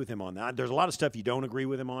would agree with him on that. There's a lot of stuff you don't agree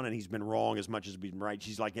with him on, and he's been wrong as much as he's been right.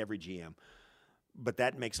 He's like every GM. But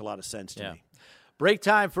that makes a lot of sense to me. Break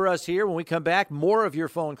time for us here. When we come back, more of your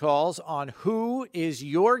phone calls on who is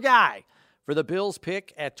your guy for the Bills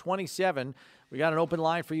pick at 27. We got an open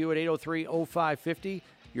line for you at 803-0550.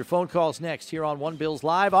 Your phone calls next here on One Bills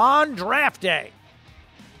Live on Draft Day.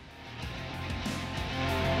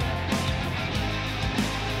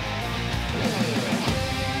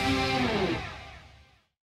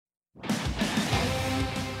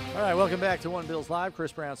 All right, welcome back to One Bills Live.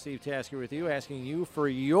 Chris Brown, Steve Tasker with you, asking you for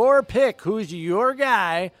your pick. Who's your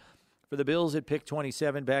guy for the Bills at pick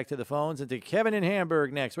 27? Back to the phones and to Kevin in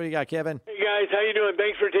Hamburg next. What do you got, Kevin? Hey, guys. How you doing?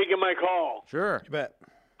 Thanks for taking my call. Sure. You bet.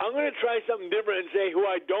 I'm going to try something different and say who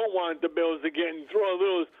I don't want the Bills to get and throw a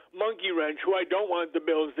little monkey wrench who I don't want the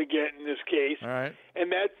Bills to get in this case. All right. And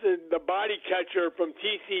that's the body catcher from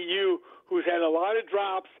TCU who's had a lot of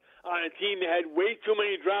drops on a team that had way too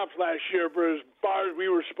many drops last year for as far as we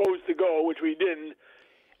were supposed to go, which we didn't.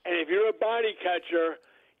 And if you're a body catcher,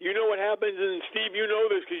 you know what happens, and Steve, you know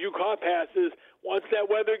this because you caught passes. Once that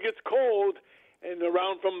weather gets cold and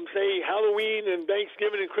around from, say, Halloween and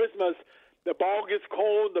Thanksgiving and Christmas, the ball gets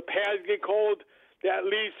cold, the pads get cold, that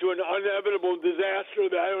leads to an inevitable disaster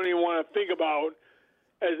that I don't even want to think about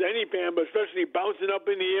as any fan, but especially bouncing up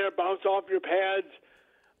in the air, bounce off your pads,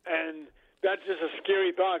 and that's just a scary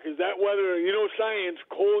thought because that weather, you know science,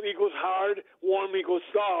 cold equals hard, warm equals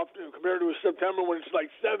soft, and compared to a September when it's like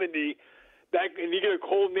 70, and you get a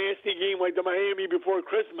cold, nasty game like the Miami before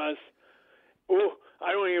Christmas,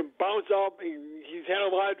 I don't even bounce up. He's had a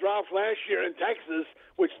lot of drops last year in Texas,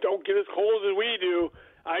 which don't get as cold as we do.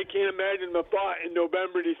 I can't imagine the thought in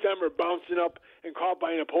November, December, bouncing up and caught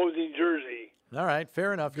by an opposing jersey. All right,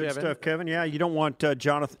 fair enough, Good Kevin. stuff, Kevin. Yeah, you don't want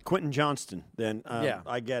Quentin Johnston then.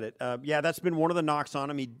 I get it. That's been one of the knocks on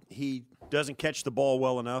him. He doesn't catch the ball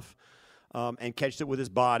well enough and catches it with his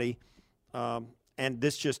body. And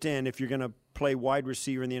this just in, if you're going to play wide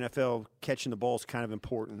receiver in the NFL, catching the ball is kind of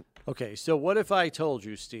important. Okay, so what if I told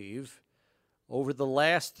you, Steve, over the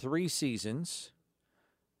last 3 seasons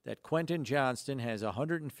that Quentin Johnston has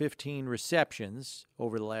 115 receptions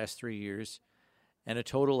over the last 3 years and a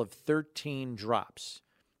total of 13 drops.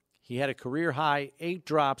 He had a career-high 8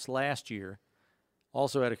 drops last year,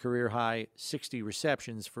 also had a career-high 60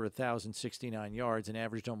 receptions for 1,069 yards and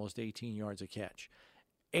averaged almost 18 yards a catch.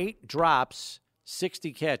 8 drops,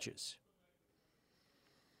 60 catches.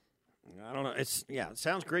 I don't know. It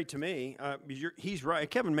sounds great to me. He's right.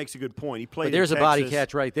 Kevin makes a good point. He played. But there's in a body Texas.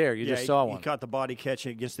 catch right there. You just saw one. He caught the body catch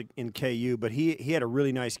in KU, but he had a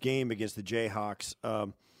really nice game against the Jayhawks.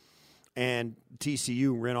 And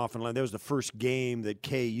TCU ran off and that was the first game that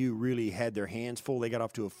KU really had their hands full. They got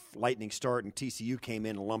off to a lightning start, and TCU came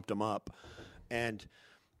in and lumped them up. And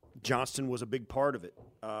Johnston was a big part of it.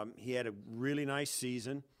 He had a really nice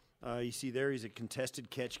season. You see there, he's a contested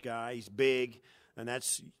catch guy. He's big, and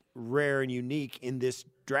that's rare and unique in this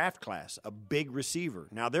draft class, a big receiver.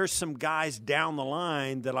 Now, there's some guys down the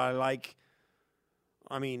line that I like.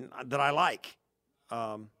 We're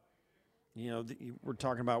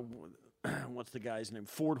talking about, what's the guy's name?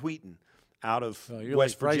 Ford Wheaton out of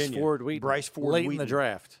West Virginia. Bryce Ford late Wheaton. In the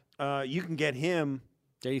draft. You can get him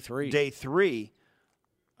day 3.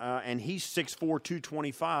 And he's 6'4",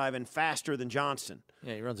 225 and faster than Johnston.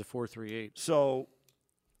 Yeah, he runs a 4.38. So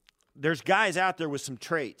there's guys out there with some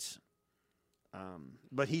traits.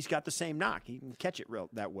 But he's got the same knock. He can catch it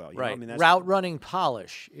that well. You right. know? Route running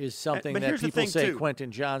polish is something that people say too.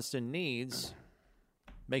 Quentin Johnston needs.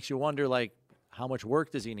 Makes you wonder, how much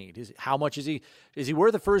work does he need? Is he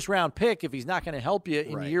worth a first-round pick if he's not going to help you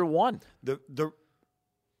in year 1? The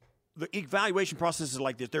evaluation process is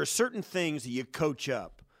like this. There are certain things that you coach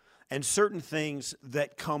up and certain things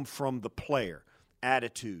that come from the player.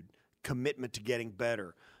 Attitude, commitment to getting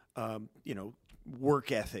better,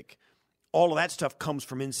 work ethic. All of that stuff comes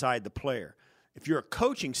from inside the player. If you're a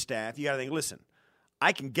coaching staff, you got to think, listen,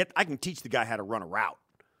 I can teach the guy how to run a route.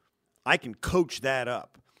 I can coach that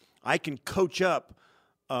up. I can coach up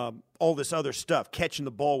all this other stuff, catching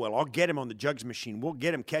the ball well. I'll get him on the jugs machine. We'll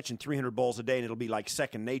get him catching 300 balls a day, and it'll be like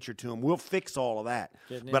second nature to him. We'll fix all of that.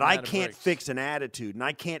 But I can't fix an attitude, and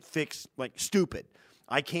I can't fix, stupid.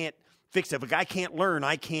 I can't fix it. If a guy can't learn,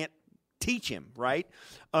 I can't teach him, right?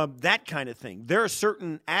 That kind of thing. There are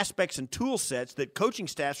certain aspects and tool sets that coaching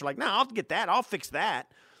staffs are like, no, I'll get that. I'll fix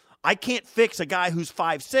that. I can't fix a guy who's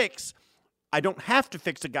 5'6". I don't have to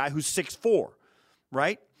fix a guy who's 6'4",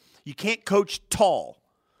 right? You can't coach tall,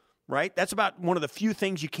 right? That's about one of the few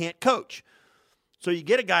things you can't coach. So you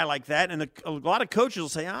get a guy like that, and a lot of coaches will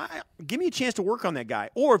say, give me a chance to work on that guy.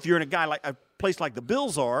 Or if you're in a place like the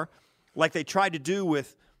Bills are, like they tried to do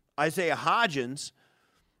with Isaiah Hodgins,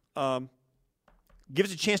 give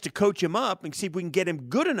us a chance to coach him up and see if we can get him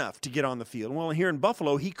good enough to get on the field. Well, here in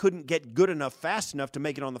Buffalo, he couldn't get good enough fast enough to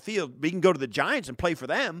make it on the field. But he can go to the Giants and play for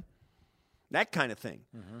them. That kind of thing.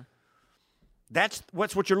 Mm-hmm. That's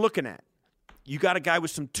what you're looking at. You got a guy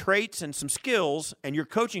with some traits and some skills, and your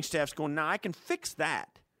coaching staff's going, I can fix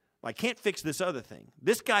that. I can't fix this other thing.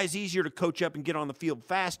 This guy's easier to coach up and get on the field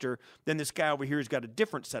faster than this guy over here who's got a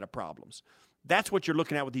different set of problems. That's what you're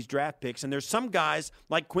looking at with these draft picks. And there's some guys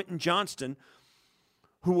like Quentin Johnston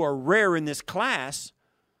who are rare in this class,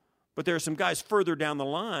 but there are some guys further down the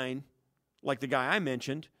line, like the guy I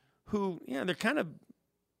mentioned, who, they're kind of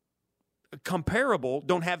comparable,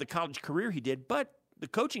 don't have the college career he did, but the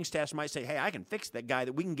coaching staffs might say, hey, I can fix that guy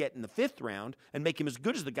that we can get in the 5th round and make him as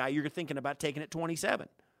good as the guy you're thinking about taking at 27.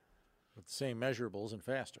 With the same measurables and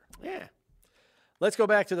faster. Yeah. Let's go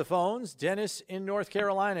back to the phones. Dennis in North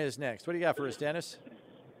Carolina is next. What do you got for us, Dennis?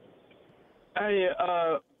 Hey,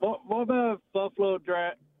 what about Buffalo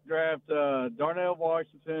draft Darnell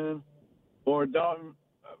Washington or Dalton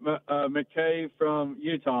McKay from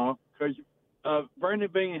Utah? Because Brandon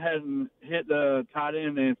Bean hasn't hit the tight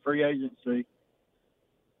end in free agency.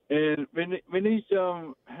 And we need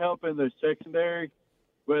some help in the secondary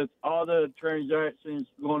with all the transactions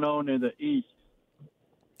going on in the East.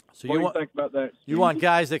 So what do you think about that? You want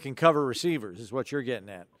guys that can cover receivers is what you're getting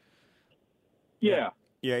at. Yeah.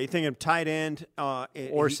 Yeah, you think of tight end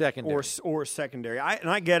or secondary. Or secondary.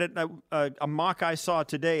 I get it. A mock I saw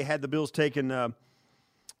today had the Bills taking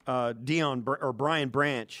Brian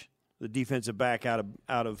Branch, the defensive back out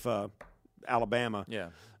of Alabama. Yeah.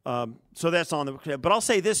 So that's on the. But I'll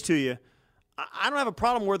say this to you: I don't have a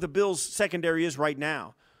problem where the Bills' secondary is right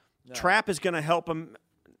now. No. Trapp is going to help them.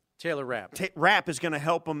 Taylor Rapp. Rapp is going to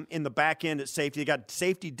help them in the back end at safety. They got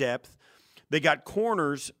safety depth. They got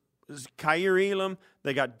corners. Kaiir Elam.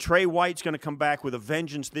 They got Trey White's going to come back with a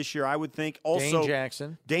vengeance this year, I would think. Also,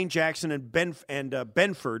 Dane Jackson and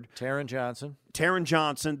Benford. Taron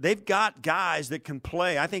Johnson. They've got guys that can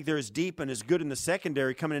play. I think they're as deep and as good in the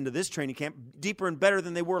secondary coming into this training camp, deeper and better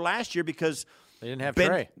than they were last year because they didn't have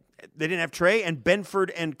Trey. They didn't have Trey, and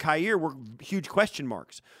Benford and Kaiir were huge question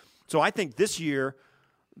marks. So I think this year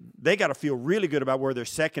they got to feel really good about where their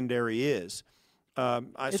secondary is.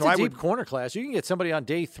 It's a deep corner class. You can get somebody on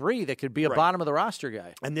day 3 that could be a bottom of the roster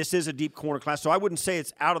guy. And this is a deep corner class, so I wouldn't say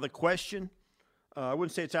it's out of the question.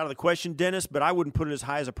 Dennis, but I wouldn't put it as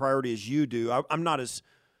high as a priority as you do. I'm not as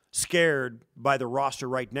scared by the roster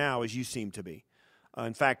right now as you seem to be.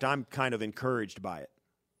 In fact, I'm kind of encouraged by it.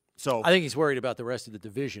 So I think he's worried about the rest of the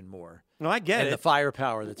division more. No, I get it. And the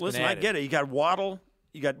firepower that's been added. I get it. You got Waddle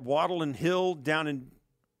and Hill down in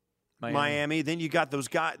Miami. Then you got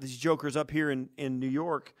these jokers up here in New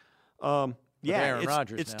York. Aaron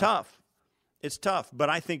Rodgers it's now. tough. It's tough, but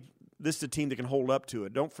I think this is a team that can hold up to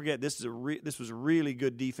it. Don't forget, this was a really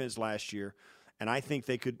good defense last year, and I think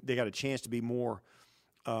they got a chance to be more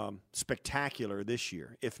spectacular this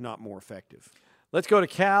year, if not more effective. Let's go to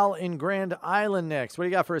Cal in Grand Island next. What do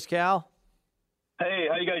you got for us, Cal? Hey,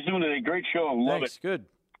 how you guys doing today? Great show. Love Thanks. it. Good.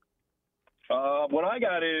 What I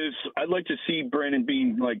got is I'd like to see Brandon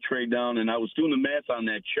Bean trade down, and I was doing the math on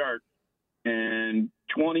that chart, and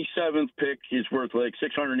 27th pick is worth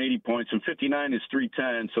 680 points, and 59 is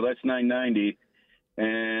 310, so that's 990.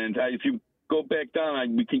 And if you go back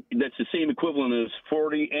down, that's the same equivalent as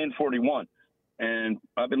 40 and 41. And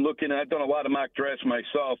I've been looking. I've done a lot of mock drafts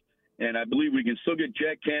myself, and I believe we can still get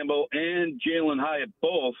Jack Campbell and Jalen Hyatt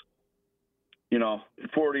both.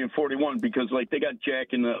 40 and 41 because they got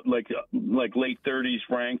Jack in the late 30s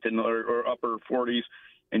ranked or upper 40s,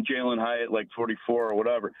 and Jalen Hyatt 44 or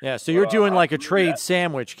whatever. Yeah, so you're doing a trade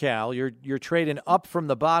sandwich, Cal. You're trading up from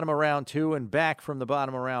the bottom of round 2 and back from the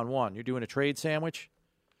bottom of round 1. You're doing a trade sandwich?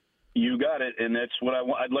 You got it, and that's what I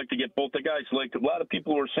want. I'd like to get both the guys. A lot of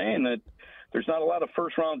people were saying that there's not a lot of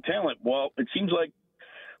first-round talent. Well, it seems like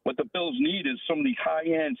what the Bills need is some of these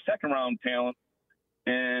high-end second-round talent.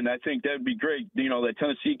 And I think that'd be great. That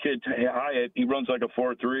Tennessee kid, Hyatt, he runs like a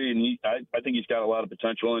 4.3, and I think he's got a lot of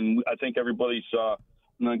potential. And I think everybody's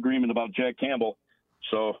in agreement about Jack Campbell.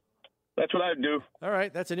 So that's what I'd do. All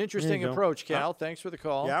right. That's an interesting approach, Cal. Thanks for the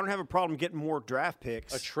call. Yeah, I don't have a problem getting more draft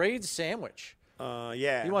picks. A trade sandwich.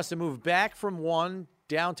 Yeah. He wants to move back from 1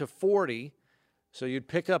 down to 40, so you'd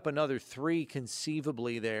pick up another 3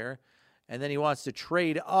 conceivably there. and then he wants to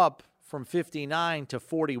trade up from 59 to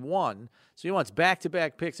 41. So he wants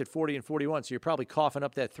back-to-back picks at 40 and 41. So you're probably coughing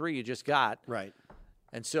up that 3 you just got. Right.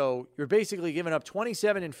 And so you're basically giving up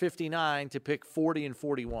 27 and 59 to pick 40 and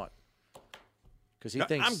 41. Because he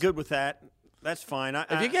thinks I'm good with that. That's fine.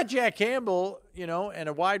 If you get Jack Campbell, and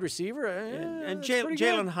a wide receiver, and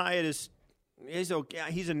Jalen Hyatt is okay.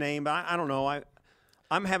 He's a name, but I don't know.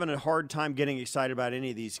 I'm having a hard time getting excited about any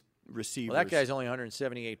of these receivers. Well, that guy's only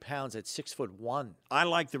 178 pounds at 6'1". I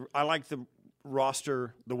like the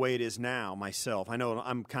roster the way it is now myself. I know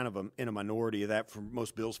I'm kind of in a minority of that for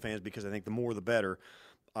most Bills fans because I think the more the better.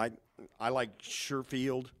 I like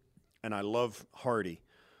Sherfield and I love Hardy,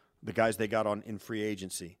 the guys they got in free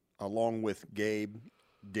agency, along with Gabe,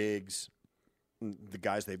 Diggs, the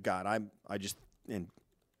guys they've got. And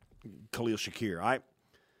Khalil Shakir.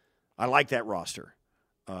 I like that roster.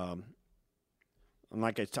 And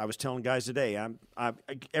like I was telling guys today,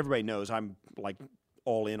 everybody knows I'm like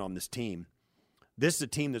all in on this team. This is a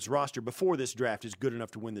team that's rostered before this draft is good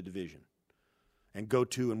enough to win the division and go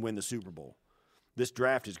to and win the Super Bowl. This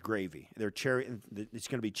draft is gravy. It's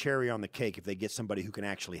going to be cherry on the cake if they get somebody who can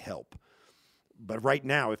actually help. But right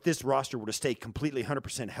now, if this roster were to stay completely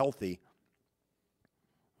 100% healthy,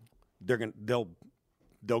 they'll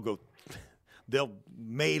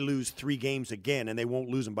may lose 3 games again, and they won't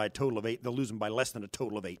lose them by a total of 8. They'll lose them by less than a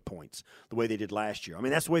total of 8 points, the way they did last year. I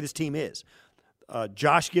mean, that's the way this team is.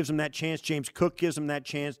 Josh gives them that chance. James Cook gives them that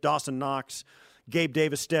chance. Dawson Knox, Gabe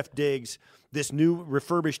Davis, Steph Diggs. This new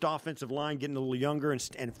refurbished offensive line getting a little younger, and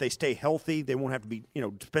if they stay healthy, they won't have to be.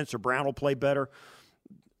 Spencer Brown will play better.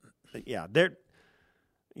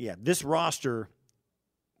 This roster,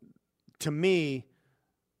 to me,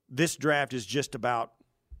 this draft is just about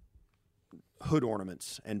hood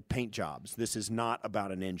ornaments and paint jobs. This is not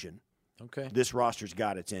about an engine. Okay. This roster's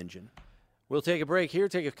got its engine. We'll take a break here,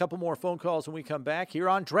 take a couple more phone calls when we come back here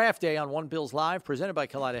on Draft Day on One Bills Live, presented by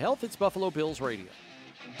Kaleida Health. It's Buffalo Bills Radio.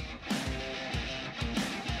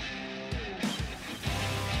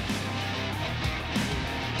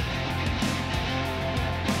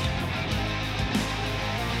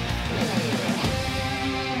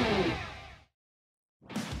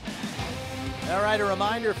 All right, a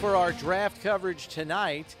reminder for our draft coverage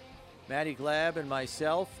tonight. Matty Glab and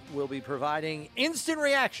myself will be providing instant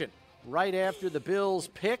reaction right after the Bills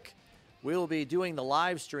pick. We'll be doing the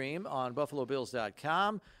live stream on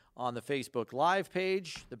BuffaloBills.com, on the Facebook Live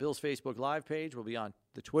page. The Bills Facebook Live page will be on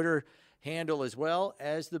the Twitter handle as well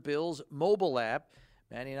as the Bills mobile app.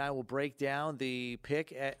 Matty and I will break down the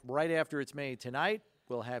pick right after it's made tonight.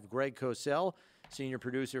 We'll have Greg Cosell, senior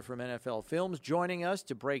producer from NFL Films, joining us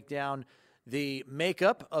to break down the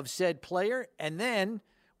makeup of said player, and then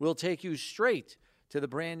we'll take you straight to the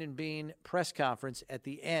Brandon Beane press conference at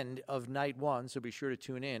the end of night 1, so be sure to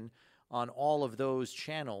tune in on all of those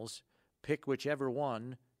channels. Pick whichever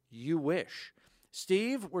one you wish.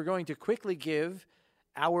 Steve, we're going to quickly give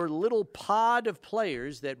our little pod of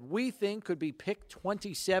players that we think could be pick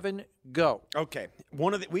 27. Go. Okay.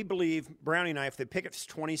 We believe, Brownie and I, if they pick at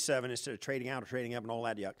 27 instead of trading out or trading up and all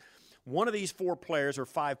that yuck, one of these 4 players, or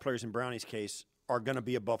 5 players in Brownie's case, are going to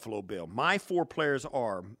be a Buffalo Bill. My 4 players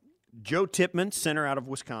are Joe Tippmann, center out of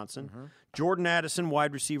Wisconsin, Jordan Addison,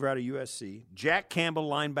 wide receiver out of USC, Jack Campbell,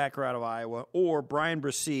 linebacker out of Iowa, or Brian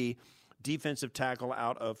Bresee, defensive tackle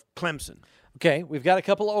out of Clemson. Okay, we've got a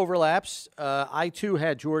couple of overlaps. I, too,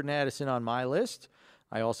 had Jordan Addison on my list.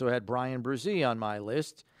 I also had Brian Bresee on my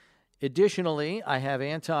list. Additionally, I have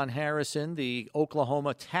Anton Harrison, the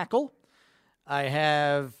Oklahoma tackle. I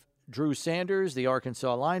have Drew Sanders, the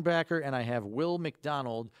Arkansas linebacker, and I have Will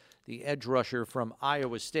McDonald, the edge rusher from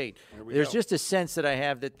Iowa State. There's just a sense that I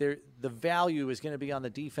have that the value is going to be on the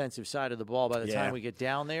defensive side of the ball by the time we get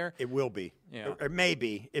down there. It will be. Yeah. It may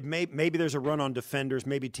be. Maybe there's a run on defenders.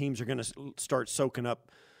 Maybe teams are going to start soaking up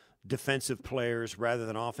defensive players rather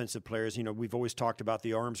than offensive players. We've always talked about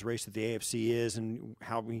the arms race that the AFC is and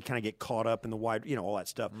how we kind of get caught up in the wide, all that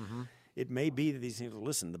stuff. Mm-hmm. It may be that these things,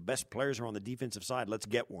 listen, the best players are on the defensive side. Let's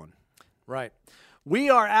get one. Right. We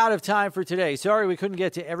are out of time for today. Sorry we couldn't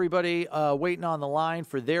get to everybody waiting on the line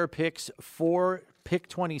for their picks for pick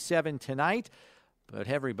 27 tonight. But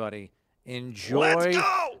everybody, enjoy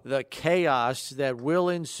the chaos that will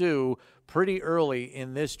ensue pretty early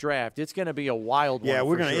in this draft. It's going to be a wild one. Yeah,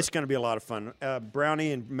 sure. It's going to be a lot of fun.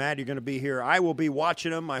 Brownie and Matt, you're going to be here. I will be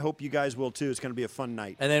watching them. I hope you guys will too. It's going to be a fun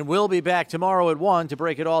night. And then we'll be back tomorrow at 1 to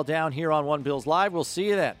break it all down here on One Bills Live. We'll see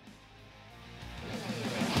you then.